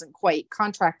Medicaid doesn't quite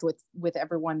contract with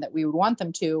everyone that we would want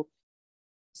them to,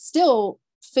 still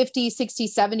 50, 60,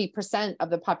 70%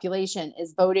 of the population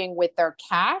is voting with their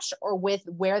cash or with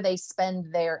where they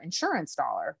spend their insurance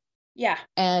dollar.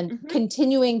 And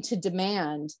continuing to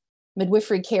demand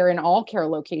midwifery care in all care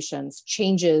locations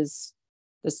changes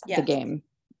the game.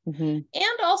 And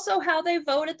also how they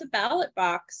vote at the ballot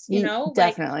box, you know,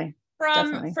 definitely.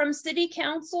 Like from city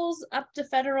councils up to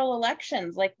federal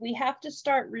elections. Like, we have to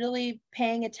start really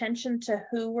paying attention to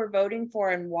who we're voting for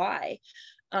and why.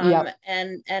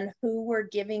 And who we're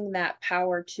giving that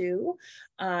power to,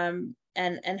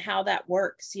 and how that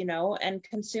works, you know, and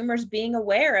consumers being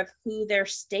aware of who their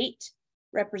state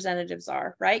representatives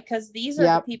are, right? Because these are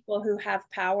the people who have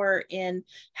power in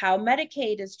how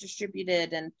Medicaid is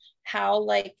distributed and how,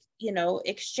 like, you know,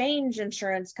 exchange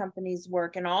insurance companies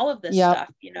work and all of this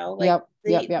stuff, you know, like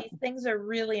these things are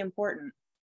really important.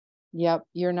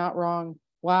 You're not wrong.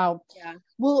 Wow.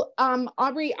 Well,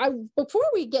 Aubrey, before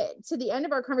we get to the end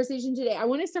of our conversation today, I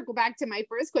want to circle back to my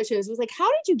first question. It was like, how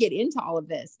did you get into all of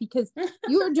this? Because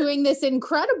you are doing this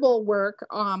incredible work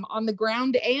on the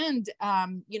ground and,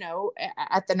 you know,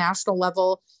 at the national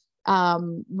level.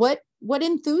 What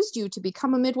enthused you to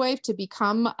become a midwife, to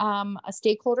become a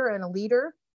stakeholder and a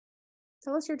leader?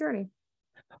 Tell us your journey.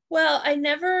 Well, I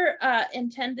never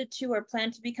intended to or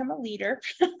planned to become a leader.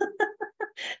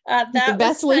 The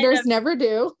best leaders never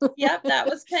do. That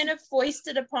was kind of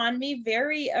foisted upon me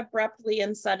very abruptly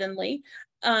and suddenly.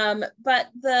 But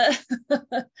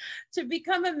to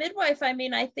become a midwife, I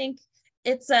mean, I think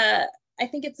it's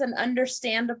an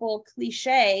understandable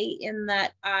cliche in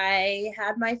that I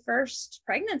had my first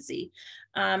pregnancy,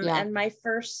 and my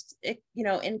first, you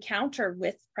know, encounter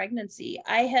with pregnancy.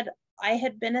 I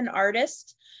had been an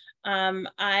artist.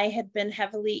 I had been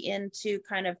heavily into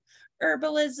kind of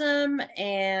herbalism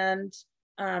and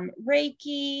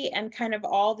Reiki and kind of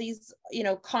all these, you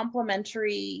know,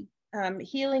 complementary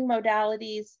healing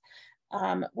modalities.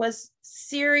 Was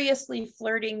seriously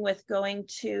flirting with going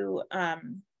to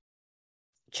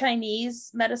Chinese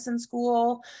medicine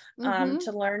school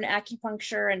to learn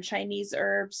acupuncture and Chinese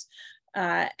herbs,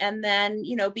 and then,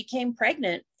 you know, became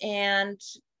pregnant. And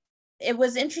it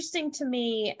was interesting to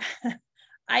me.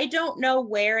 I don't know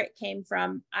where it came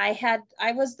from. I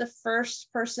was the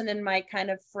first person in my kind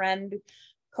of friend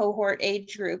cohort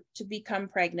age group to become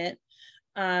pregnant.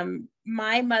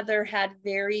 My mother had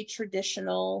very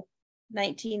traditional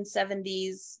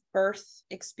 1970s birth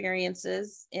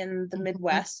experiences in the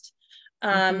Midwest.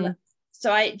 So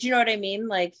do you know what I mean?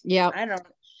 Like, I don't,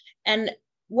 and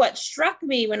what struck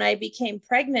me when I became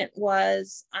pregnant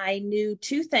was I knew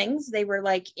two things. They were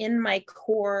like in my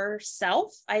core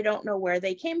self. I don't know where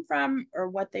they came from or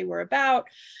what they were about,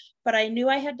 but I knew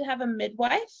I had to have a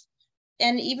midwife.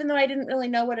 And even though I didn't really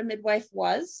know what a midwife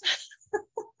was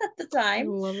at the time,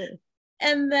 I love it.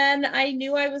 And then I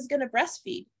knew I was going to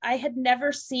breastfeed. I had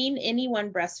never seen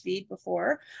anyone breastfeed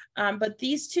before, but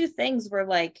these two things were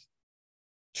like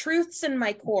truths in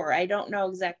my core. I don't know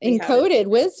exactly encoded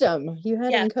wisdom. You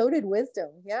had Yeah. encoded wisdom.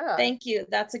 Yeah. Thank you.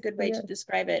 That's a good way Yeah. to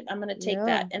describe it. I'm going to take Yeah.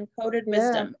 that, encoded Yeah.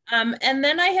 wisdom. And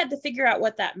then I had to figure out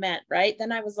what that meant, right?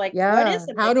 Then I was like, Yeah. what is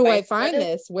a How do I midwife? find What is-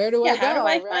 this? Where do I go? How do I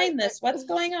Right? find this? What's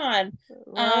going on?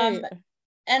 Right.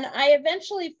 And I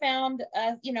eventually found,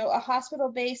 a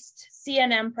hospital-based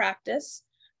CNM practice.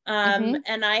 And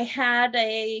I had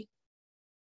a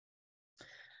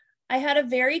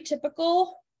very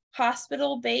typical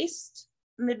hospital-based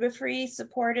midwifery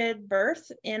supported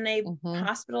birth in a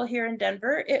hospital here in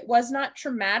Denver. It was not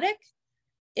traumatic.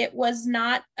 It was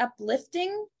not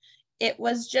uplifting. It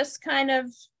was just kind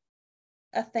of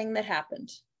a thing that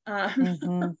happened. I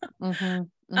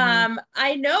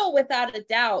know without a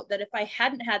doubt that if I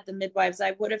hadn't had the midwives,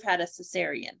 I would have had a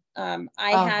cesarean. I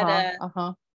had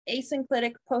a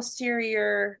asynclitic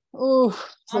posterior,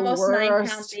 almost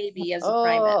 9-pound baby as a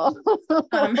private.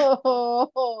 I know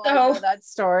that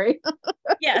story.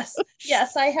 yes,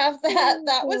 I have that.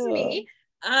 That was me.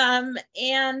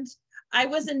 And I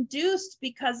was induced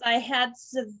because I had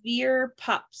severe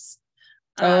pups.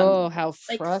 How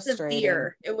frustrating.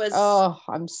 Severe. It was. Oh,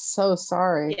 I'm so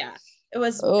sorry. Yeah, it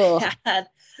was bad.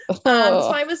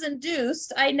 So I was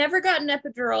induced. I never got an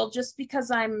epidural just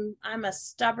because I'm a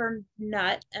stubborn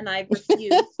nut and I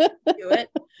refuse to do it.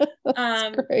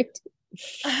 That's great.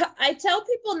 I tell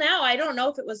people now, I don't know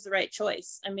if it was the right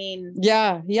choice. I mean,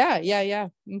 yeah.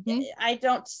 I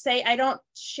don't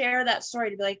share that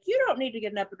story to be like, you don't need to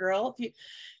get an epidural.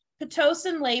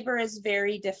 Pitocin labor is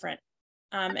very different.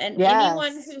 And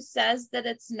anyone who says that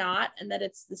it's not, and that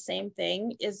it's the same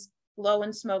thing, is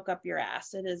blowing smoke up your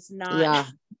ass. It is not.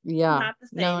 Not the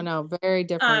same. No, very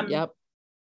different. Yep.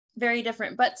 Very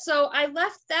different. But so I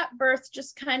left that birth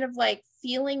just kind of like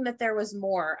feeling that there was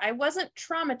more. I wasn't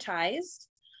traumatized,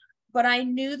 but I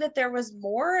knew that there was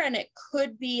more and it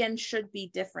could be and should be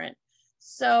different.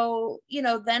 So,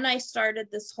 then I started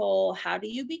this whole, how do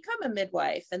you become a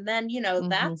midwife? And then,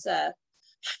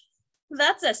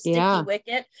 that's a sticky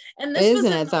wicket. And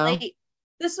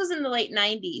this was in the late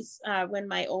 90s when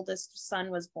my oldest son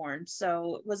was born.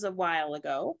 So it was a while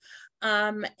ago.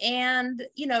 And,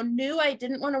 knew I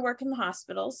didn't want to work in the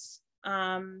hospitals.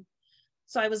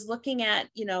 So I was looking at,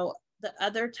 the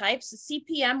other types. The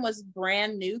CPM was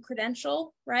brand new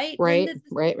credential, right? Right.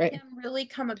 CPM really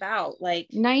come about? Like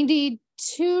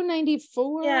 92,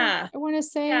 94. Yeah. I want to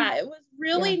say. Yeah, it was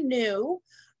really new.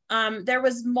 There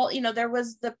was, there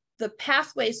was the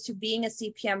pathways to being a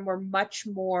CPM were much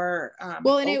more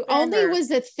and it only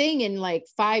was a thing in like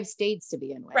 5 states to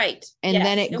begin with, right? And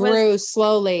then it grew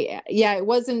slowly. Yeah, it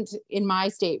wasn't in my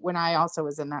state when I also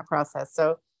was in that process.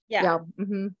 So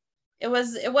it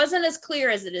wasn't as clear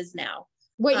as it is now.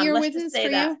 What year was this for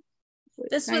you?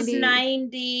 This was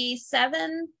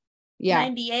 97.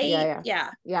 98. Yeah.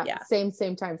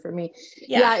 Same time for me.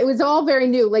 Yeah, it was all very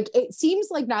new. Like, it seems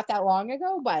like not that long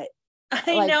ago, but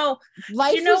I know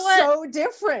life was so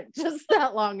different just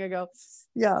that long ago.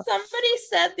 Yeah. Somebody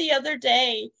said the other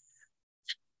day,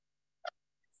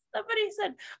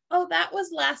 oh, that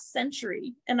was last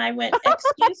century. And I went,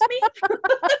 excuse me?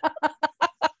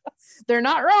 They're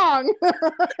not wrong.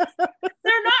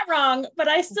 They're not wrong, but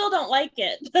I still don't like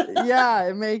it. Yeah,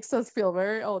 it makes us feel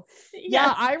very old. Yes.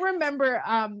 Yeah, I remember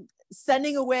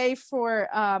sending away for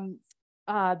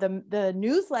the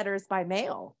newsletters by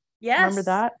mail. Yes. Remember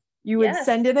that? You would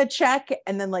send in a check,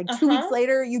 and then like 2 weeks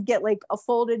later, you get like a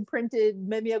folded, printed,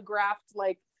 mimeographed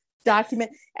like document,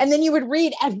 and then you would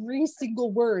read every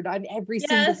single word on every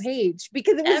single page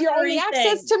because it was your only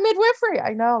access to midwifery.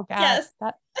 I know. God, yes.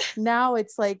 Now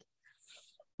it's like,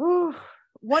 ooh,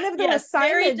 one of the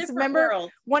assignments. Remember,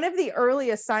 one of the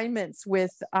early assignments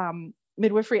with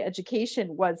midwifery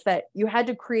education was that you had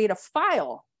to create a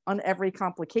file on every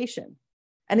complication,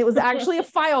 and it was actually a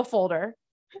file folder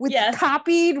with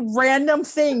copied random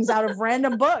things out of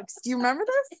random books. Do you remember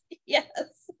this? Yes.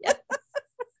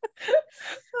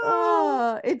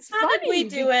 It's How funny. did we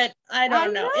do it? I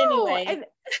don't know. Anyway. And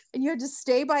you had to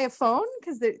stay by a phone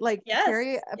because they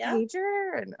carry a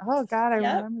pager, and oh God, I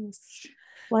remember this.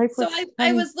 Life was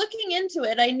I was looking into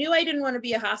it. I knew I didn't want to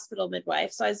be a hospital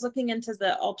midwife. So I was looking into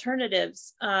the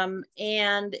alternatives. And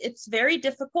it's very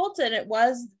difficult, and it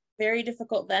was very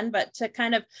difficult then, but to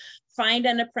kind of find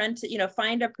an apprentice,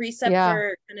 find a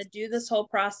preceptor, kind of do this whole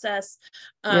process.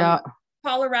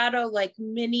 Colorado, like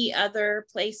many other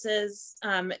places,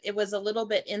 it was a little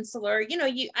bit insular.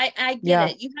 I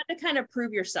get it. You had to kind of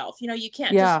prove yourself. You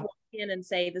can't just walk in and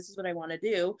say, this is what I want to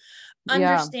do.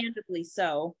 Understandably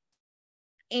so.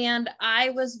 And I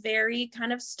was very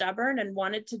kind of stubborn and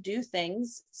wanted to do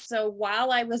things. So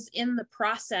while I was in the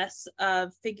process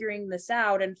of figuring this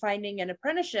out and finding an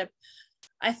apprenticeship,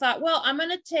 I thought, well, I'm going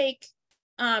to take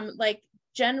like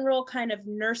general kind of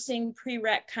nursing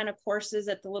prereq kind of courses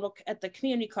at the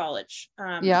community college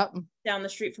down the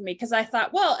street from me, because I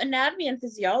thought, well, anatomy and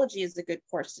physiology is a good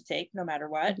course to take no matter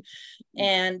what,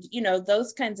 and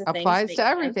those kinds of things applies to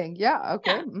everything. Yeah.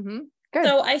 Okay. Yeah. Mm-hmm. Good.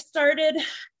 So I started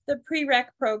the prereq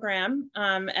program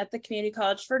at the community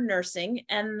college for nursing,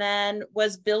 and then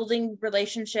was building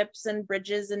relationships and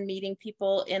bridges and meeting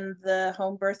people in the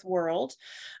home birth world,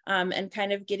 and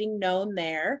kind of getting known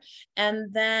there.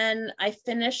 And then I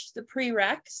finished the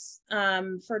prereqs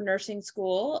for nursing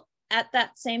school. At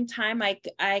that same time,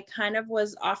 I kind of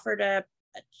was offered a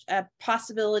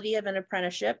possibility of an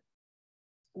apprenticeship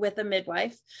with a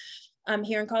midwife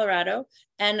here in Colorado,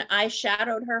 and I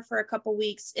shadowed her for a couple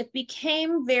weeks. It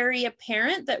became very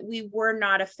apparent that we were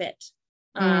not a fit,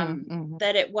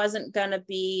 that it wasn't going to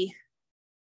be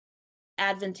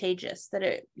advantageous,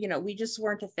 that we just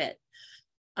weren't a fit.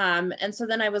 And so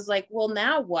then I was like, well,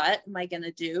 now what am I going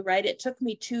to do? Right. It took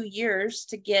me 2 years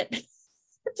to get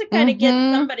to kind of get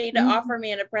somebody to offer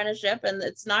me an apprenticeship, and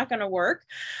it's not going to work.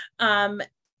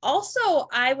 Also,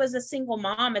 I was a single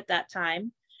mom at that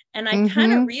time. And I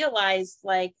kind of realized,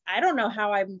 like, I don't know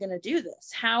how I'm going to do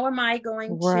this. How am I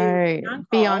going to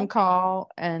be on call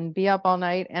and be up all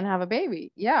night and have a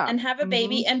baby? Yeah. And have a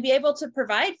baby and be able to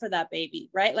provide for that baby,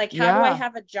 right? Like, how do I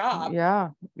have a job? Yeah.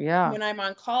 When I'm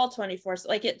on call 24,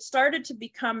 like, it started to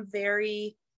become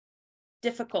very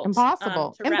difficult.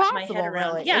 Impossible. To wrap my head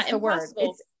around. Really. Yeah. It's the word.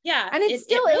 And it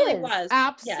still really is. Was.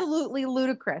 Absolutely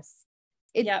ludicrous.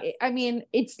 I mean,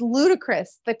 it's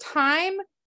ludicrous. The time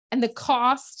and the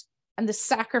cost and the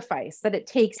sacrifice that it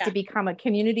takes to become a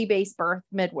community-based birth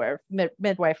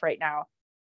midwife right now,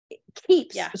 it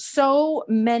keeps so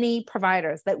many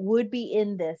providers that would be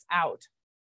in this out.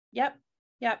 Yep.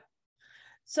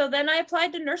 So then I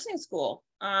applied to nursing school.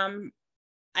 I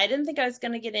didn't think I was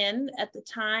going to get in. At the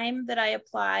time that I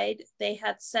applied, they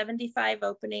had 75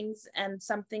 openings and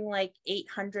something like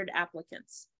 800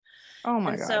 applicants. Oh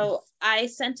my God. So I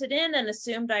sent it in and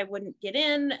assumed I wouldn't get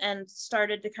in, and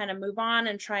started to kind of move on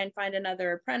and try and find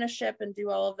another apprenticeship and do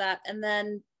all of that. And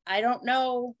then I don't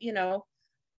know,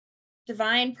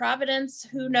 divine providence,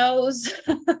 who knows?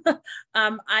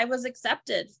 I was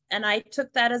accepted, and I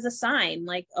took that as a sign,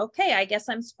 like, okay, I guess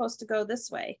I'm supposed to go this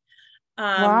way.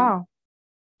 Wow.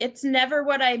 It's never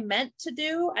what I meant to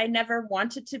do. I never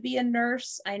wanted to be a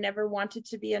nurse. I never wanted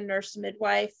to be a nurse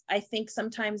midwife. I think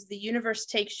sometimes the universe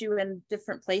takes you in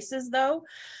different places, though.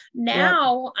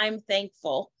 Now I'm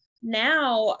thankful.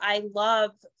 Now I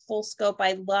love full scope.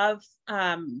 I love,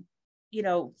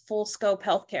 full scope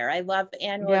healthcare. I love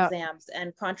annual exams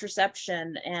and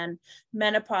contraception and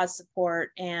menopause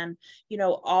support and,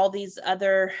 all these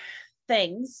other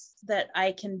things that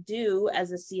I can do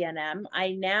as a CNM.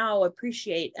 I now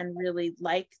appreciate and really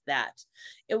like that.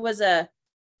 It was a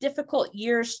difficult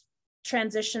year's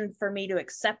transition for me to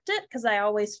accept it, because I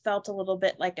always felt a little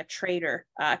bit like a traitor,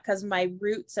 because my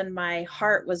roots and my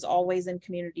heart was always in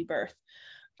community birth.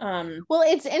 Well,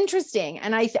 it's interesting.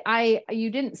 And you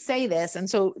didn't say this, and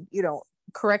so,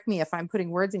 correct me if I'm putting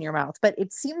words in your mouth, but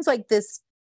it seems like this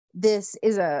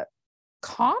is a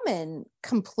common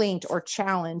complaint or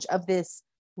challenge of this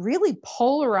really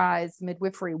polarized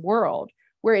midwifery world,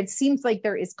 where it seems like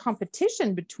there is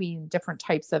competition between different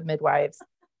types of midwives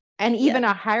and even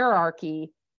a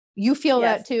hierarchy. You feel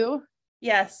that too?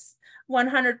 Yes,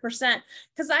 100%.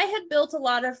 Because I had built a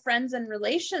lot of friends and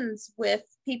relations with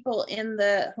people in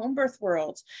the home birth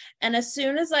world. And as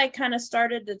soon as I kind of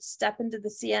started to step into the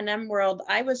CNM world,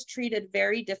 I was treated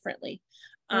very differently.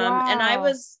 And I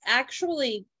was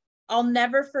actually, I'll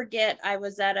never forget, I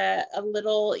was at a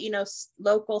little,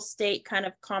 local state kind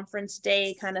of conference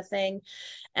day kind of thing.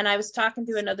 And I was talking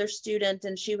to another student,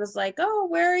 and she was like, oh,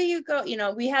 where are you go?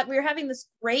 We were having this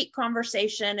great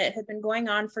conversation. It had been going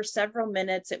on for several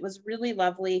minutes. It was really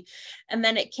lovely. And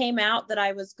then it came out that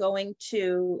I was going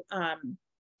to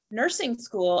nursing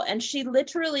school, and she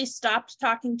literally stopped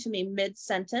talking to me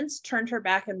mid-sentence, turned her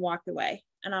back and walked away.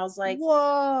 And I was like,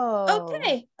 whoa,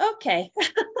 okay.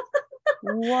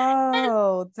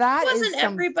 Whoa, that wasn't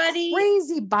everybody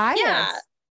crazy bias. Yeah,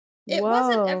 it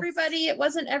wasn't everybody, it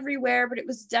wasn't everywhere, but it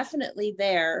was definitely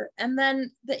there. And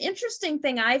then the interesting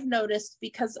thing I've noticed,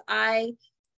 because I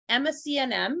am a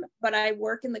CNM, but I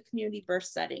work in the community birth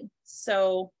setting.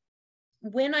 So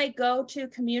when I go to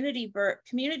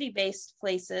community-based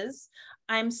places,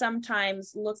 I'm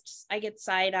sometimes I get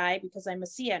side eye because I'm a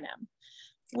CNM.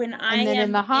 when I and then am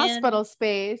in the hospital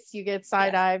space, you get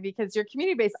side eye because you're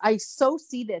community based. I so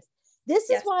see this. This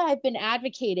is why I've been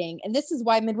advocating, and this is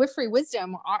why Midwifery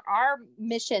Wisdom, our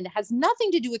mission has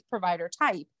nothing to do with provider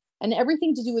type and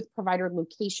everything to do with provider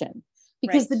location.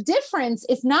 Because the difference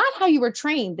is not how you were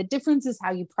trained. The difference is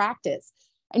how you practice.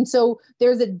 And so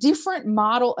there's a different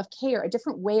model of care, a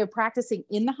different way of practicing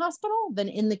in the hospital than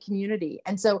in the community.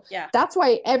 And so that's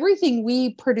why everything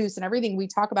we produce and everything we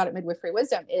talk about at Midwifery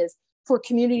Wisdom is for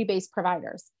community-based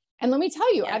providers. And let me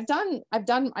tell you,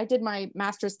 I did my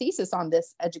master's thesis on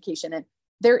this education, and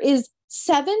there is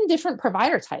 7 different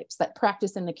provider types that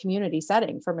practice in the community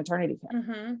setting for maternity care.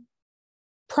 Mm-hmm.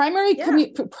 Primary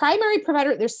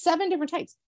provider, there's 7 different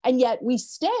types. And yet we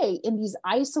stay in these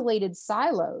isolated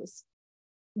silos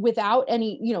without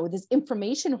any, this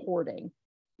information hoarding.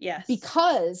 Yes.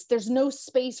 Because there's no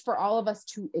space for all of us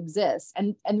to exist.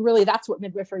 And really that's what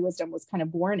Midwifery Wisdom was kind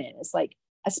of born in. It's like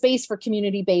a space for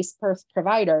community-based birth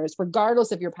providers,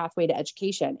 regardless of your pathway to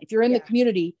education. If you're in the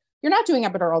community, you're not doing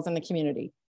epidurals in the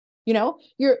community.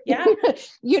 You're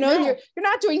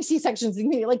not doing C-sections in the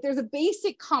community. Like there's a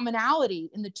basic commonality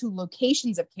in the 2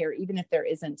 locations of care, even if there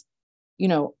isn't,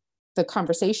 the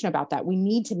conversation about that. We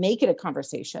need to make it a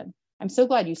conversation. I'm so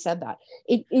glad you said that.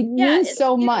 It means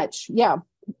so much. Yeah.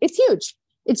 It's huge.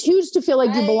 It's huge to feel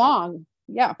like you belong.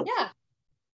 Yeah. Yeah.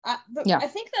 I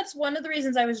think that's one of the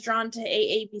reasons I was drawn to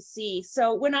AABC.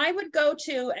 So when I would go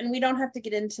to, and we don't have to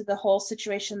get into the whole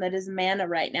situation that is MANA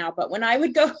right now, but when I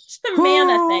would go to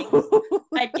MANA things,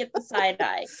 I'd get the side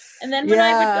eye. And then when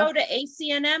I would go to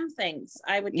ACNM things,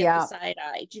 I would get the side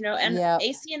eye, and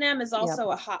ACNM is also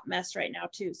a hot mess right now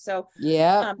too. So we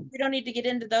don't need to get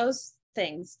into those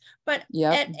things, but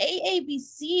at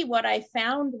AABC what I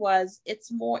found was it's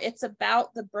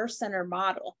about the birth center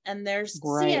model, and there's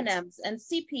CNMs and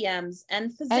CPMs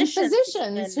and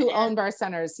physicians who own birth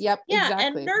centers. Exactly.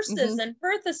 And nurses and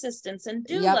birth assistants and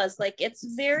doulas. Like it's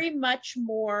very much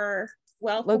more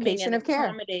welcoming location and of care.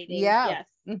 Accommodating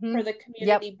for the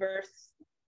community birth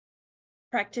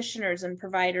practitioners and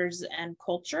providers and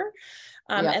culture.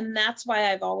 And that's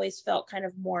why I've always felt kind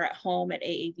of more at home at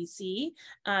AABC,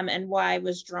 and why I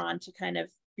was drawn to kind of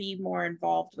be more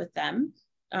involved with them.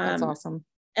 That's awesome.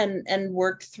 And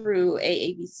work through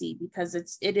AABC, because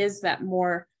it is that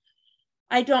more,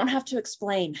 I don't have to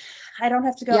explain. I don't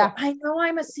have to go, I know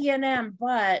I'm a CNM,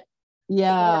 but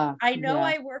I know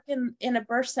I work in a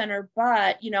birth center,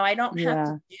 but I don't have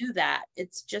to do that.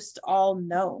 It's just all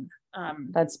known.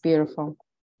 That's beautiful.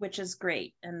 Which is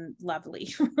great and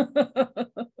lovely.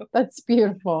 That's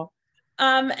beautiful.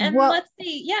 Let's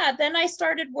see. Then I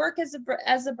started work as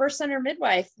a birth center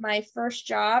midwife. My first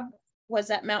job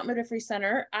was at Mount Midwifery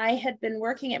Center. I had been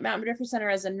working at Mount Midwifery Center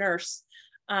as a nurse.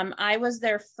 I was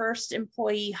their first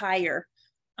employee hire.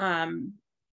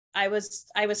 I was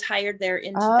hired there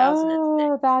in 2006.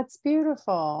 Oh, that's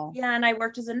beautiful. Yeah, and I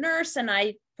worked as a nurse, and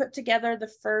I put together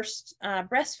the first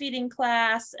breastfeeding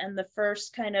class and the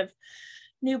first kind of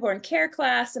newborn care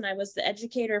class, and I was the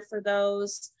educator for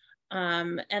those.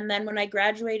 And then when I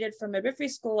graduated from midwifery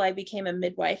school, I became a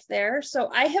midwife there.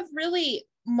 So I have really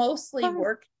mostly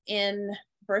worked in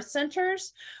birth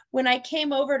centers. When I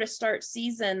came over to start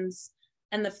Seasons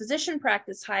and the physician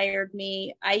practice hired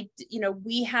me,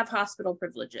 we have hospital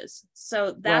privileges.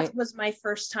 So that was my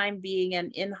first time being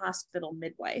an in-hospital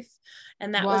midwife.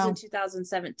 And that was in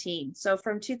 2017. So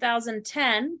from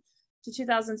 2010 to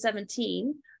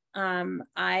 2017,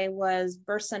 I was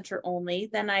birth center only.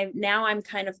 Then now I'm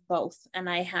kind of both, and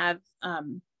I have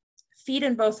feet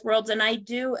in both worlds. And I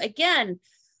do, again,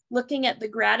 looking at the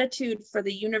gratitude for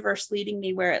the universe leading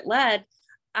me where it led,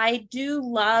 I do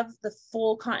love the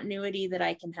full continuity that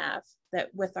I can have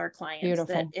that with our clients.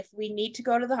 Beautiful. That if we need to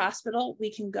go to the hospital,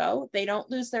 we can go. They don't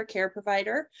lose their care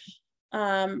provider.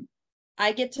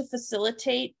 I get to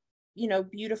facilitate,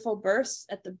 beautiful births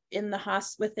within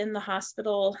the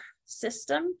hospital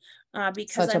system,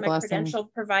 because I'm a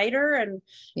credentialed provider. And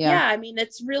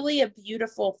it's really a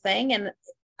beautiful thing. And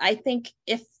I think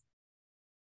if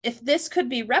this could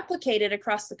be replicated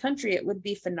across the country, it would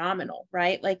be phenomenal,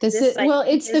 right? Like it's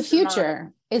the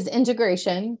future is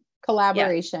integration,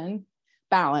 collaboration,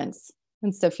 balance.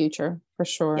 It's the future for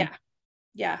sure.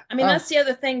 Yeah. I mean, that's the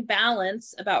other thing,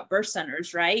 balance about birth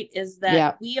centers, right? Is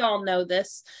that we all know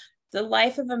this. The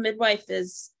life of a midwife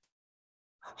is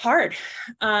hard.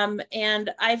 And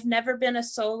I've never been a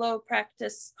solo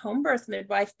practice home birth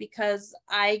midwife because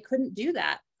I couldn't do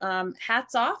that.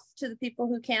 Hats off to the people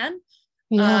who can.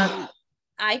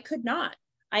 I could not.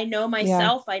 I know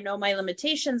myself. I know my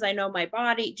limitations. I know my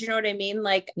body. Do you know what I mean?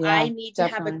 Like I need to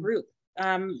have a group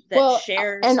that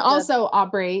shares. And also,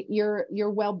 Aubrey, you're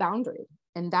well boundaried.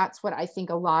 And that's what I think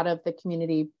a lot of the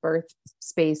community birth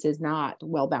space is not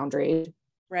well boundaried.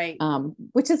 Right.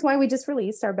 Which is why we just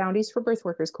released our Boundaries for Birth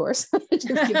Workers course. Just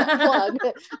give that plug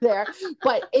there.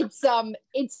 But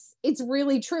it's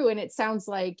really true. And it sounds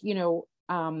like,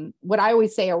 what I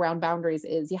always say around boundaries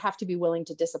is you have to be willing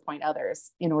to disappoint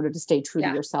others in order to stay true to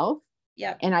yourself.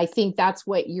 Yeah. And I think that's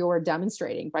what you're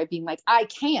demonstrating by being like, I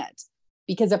can't,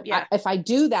 because if I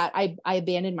do that, I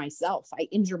abandon myself. I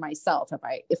injure myself.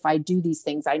 If I do these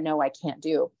things I know I can't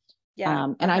do. Yeah.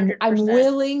 And 100%. I'm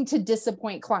willing to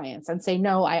disappoint clients and say,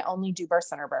 no, I only do birth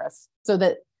center births, so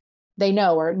that they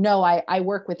know, or no, I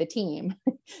work with a team.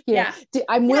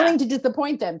 I'm willing to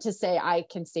disappoint them to say I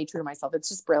can stay true to myself. It's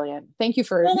just brilliant. Thank you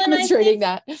for demonstrating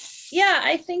that. Yeah.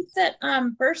 I think that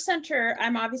birth center,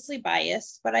 I'm obviously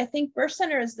biased, but I think birth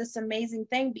center is this amazing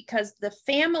thing because the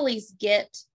families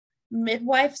get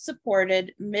midwife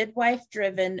supported, midwife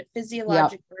driven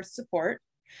physiologic birth support.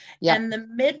 Yep. And the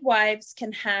midwives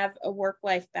can have a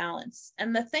work-life balance.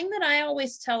 And the thing that I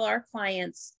always tell our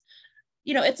clients,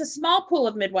 it's a small pool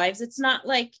of midwives. It's not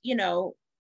like,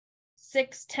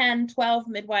 6, 10, 12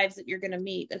 midwives that you're going to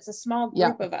meet. It's a small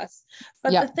group of us.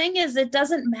 But the thing is, it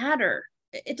doesn't matter.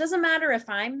 It doesn't matter if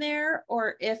I'm there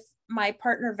or if my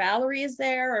partner Valerie is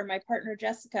there or my partner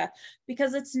Jessica,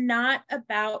 because it's not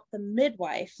about the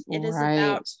midwife. It is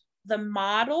about the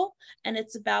model, and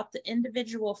it's about the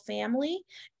individual family.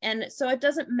 And so it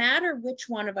doesn't matter which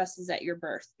one of us is at your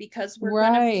birth, because we're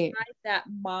going to provide that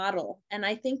model. And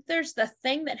I think there's the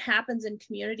thing that happens in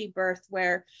community birth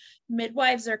where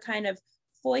midwives are kind of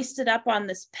foisted up on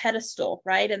this pedestal,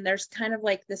 right? And there's kind of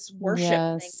like this worship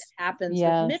thing that happens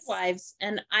with midwives.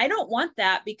 And I don't want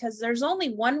that, because there's only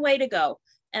one way to go,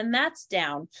 and that's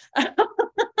down.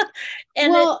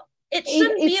 And it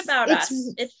shouldn't be about us.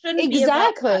 It shouldn't be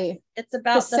about us. It's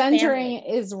about the centering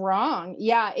family. Is wrong.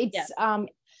 Yeah. It's,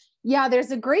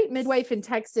 there's a great midwife in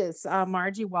Texas,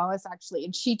 Margie Wallace, actually.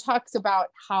 And she talks about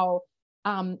how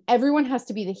everyone has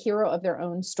to be the hero of their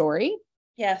own story.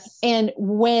 Yes. And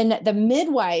when the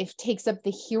midwife takes up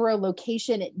the hero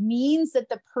location, it means that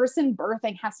the person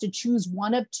birthing has to choose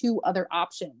one of two other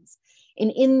options.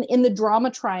 And in the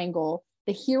drama triangle,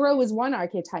 the hero is one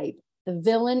archetype. The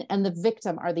villain and the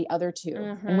victim are the other two.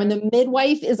 Mm-hmm. And when the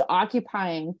midwife is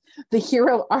occupying the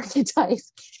hero archetype,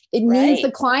 it means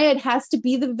the client has to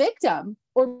be the victim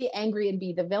or be angry and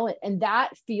be the villain. And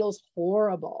that feels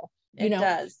horrible. It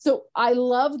does. So I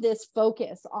love this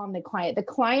focus on the client. The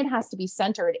client has to be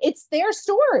centered. It's their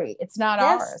story. It's not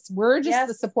ours. We're just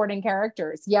the supporting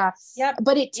characters. Yeah. Yep.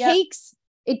 But it takes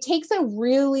a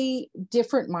really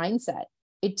different mindset.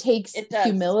 It takes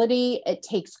humility. It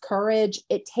takes courage.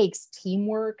 It takes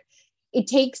teamwork. It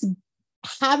takes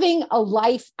having a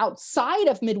life outside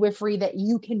of midwifery that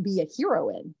you can be a hero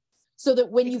in, so that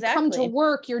when you come to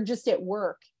work, you're just at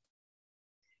work.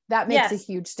 That makes a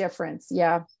huge difference.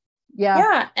 Yeah.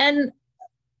 And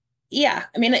I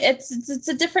mean, it's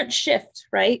a different shift,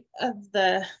 right? Of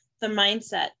the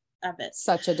mindset of it.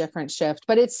 Such a different shift,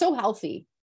 but it's so healthy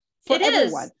for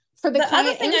everyone. For the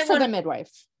client and for the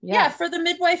midwife. Yeah, for the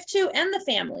midwife too, and the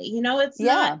family. It's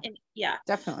not.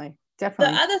 Definitely. The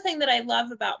other thing that I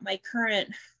love about my current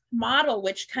model,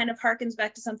 which kind of harkens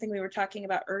back to something we were talking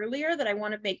about earlier, that I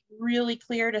want to make really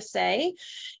clear to say,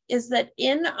 is that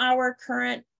in our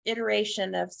current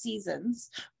iteration of seasons,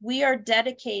 we are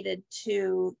dedicated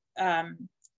to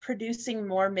producing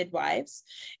more midwives.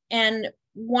 And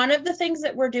one of the things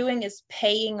that we're doing is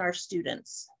paying our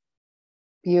students.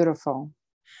 Beautiful.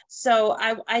 So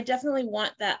I definitely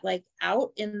want that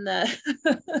out in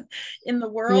the in the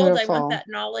world. Beautiful. I want that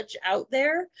knowledge out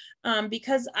there,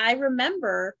 because I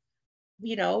remember,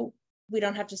 we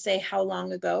don't have to say how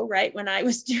long ago, right? When I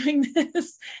was doing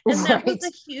this, and that was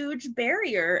a huge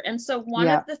barrier. And so one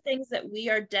of the things that we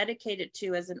are dedicated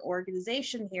to as an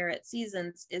organization here at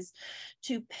Seasons is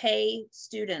to pay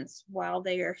students while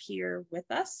they are here with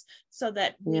us, so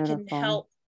that we can help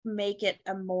make it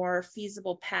a more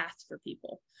feasible path for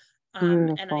people.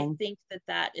 And I think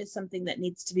that is something that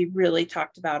needs to be really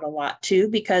talked about a lot too,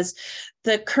 because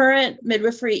the current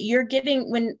midwifery you're getting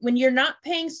when you're not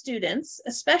paying students,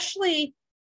 especially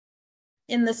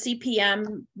in the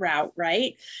CPM route,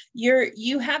 right?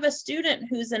 You have a student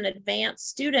who's an advanced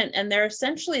student, and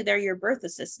they're your birth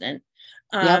assistant.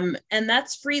 And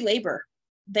that's free labor.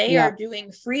 They are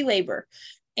doing free labor.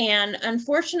 And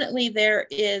unfortunately, there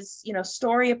is,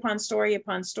 story upon story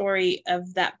upon story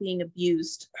of that being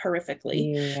abused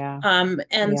horrifically.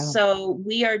 So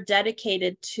we are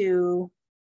dedicated to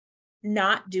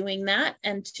not doing that,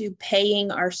 and to paying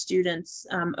our students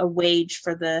a wage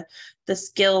for the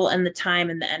skill and the time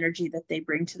and the energy that they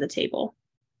bring to the table.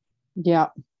 Yeah.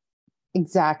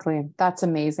 Exactly. That's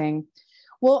amazing.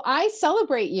 Well, I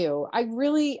celebrate you. I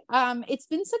really, it's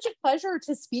been such a pleasure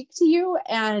to speak to you,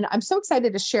 and I'm so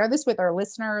excited to share this with our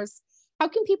listeners. How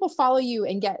can people follow you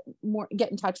and get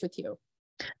in touch with you?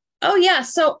 Oh yeah.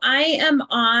 So I am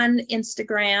on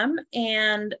Instagram,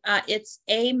 and it's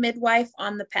A Midwife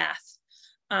on the Path.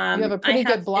 You have a pretty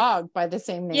good blog by the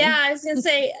same name. Yeah, I was going to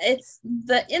say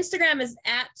the Instagram is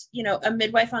at, A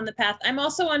Midwife on the Path. I'm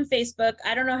also on Facebook.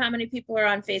 I don't know how many people are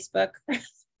on Facebook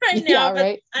right now, but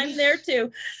right. I'm there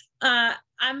too.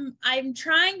 I'm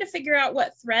trying to figure out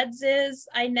what Threads is.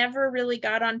 I never really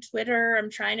got on Twitter. I'm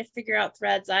trying to figure out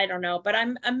Threads. I don't know, but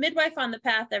I'm a Midwife on the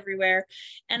Path everywhere.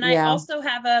 And I also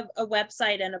have a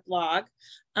website and a blog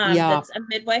that's a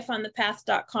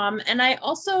midwifeonthepath.com. And I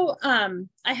also,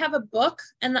 I have a book,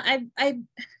 and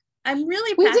I'm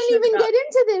really we didn't even get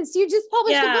into this. You just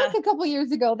published a book a couple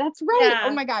years ago. That's right. Yeah.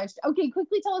 Oh my gosh. Okay,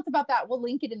 quickly tell us about that. We'll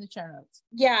link it in the show notes.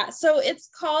 Yeah, so it's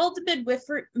called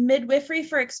Midwifery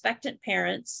for Expectant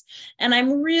Parents, and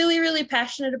I'm really, really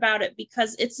passionate about it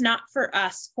because it's not for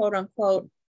us, quote unquote,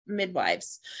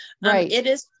 midwives. Right. It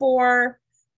is for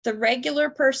the regular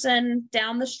person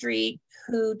down the street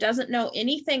who doesn't know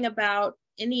anything about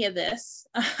any of this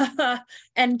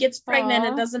and gets pregnant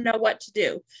and doesn't know what to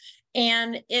do.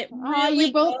 And it really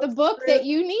you wrote the book that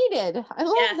you needed. I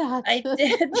love that. I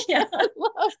did. Yeah. I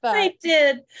love that. I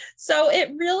did. So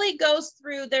it really goes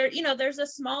through there. There's a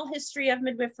small history of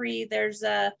midwifery. There's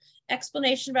a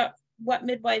explanation about what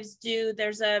midwives do.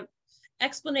 There's a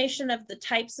explanation of the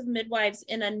types of midwives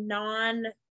in a non-biased,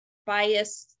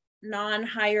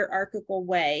 non-hierarchical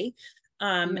way.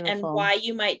 And why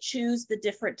you might choose the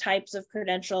different types of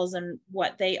credentials and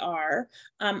what they are.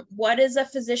 What is a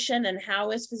physician and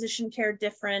how is physician care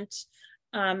different?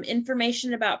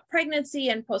 Information about pregnancy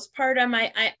and postpartum.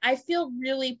 I feel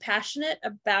really passionate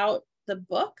about the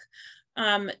book.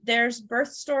 There's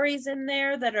birth stories in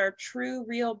there that are true,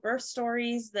 real birth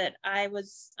stories that I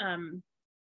was,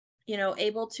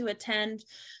 able to attend.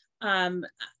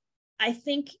 I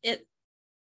think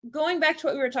going back to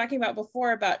what we were talking about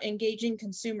before about engaging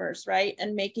consumers, right?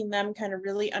 And making them kind of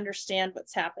really understand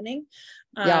what's happening.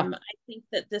 I think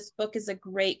that this book is a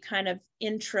great kind of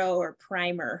intro or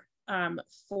primer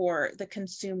for the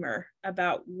consumer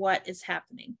about what is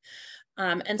happening.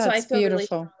 And so I feel really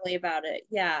strongly about it.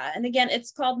 Yeah. And again,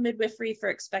 it's called Midwifery for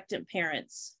Expectant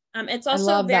Parents. It's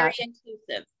also very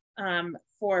inclusive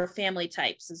for family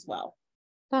types as well.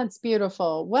 That's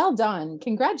beautiful. Well done.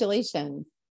 Congratulations.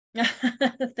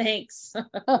 Thanks.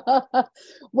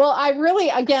 Well, I really,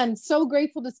 again, so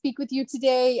grateful to speak with you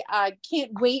today.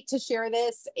 Can't wait to share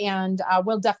this, and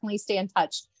we'll definitely stay in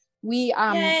touch. We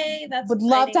would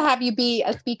love to have you be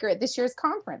a speaker at this year's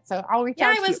conference. So I'll reach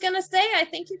out to you. I was going to say, I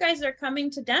think you guys are coming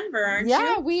to Denver, aren't you?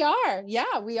 Yeah, we are.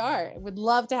 Yeah, we are. Would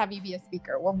love to have you be a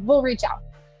speaker. Well, we'll reach out.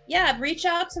 Yeah, reach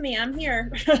out to me. I'm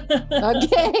here.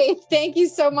 Okay. Thank you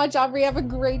so much, Aubrey. Have a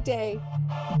great day.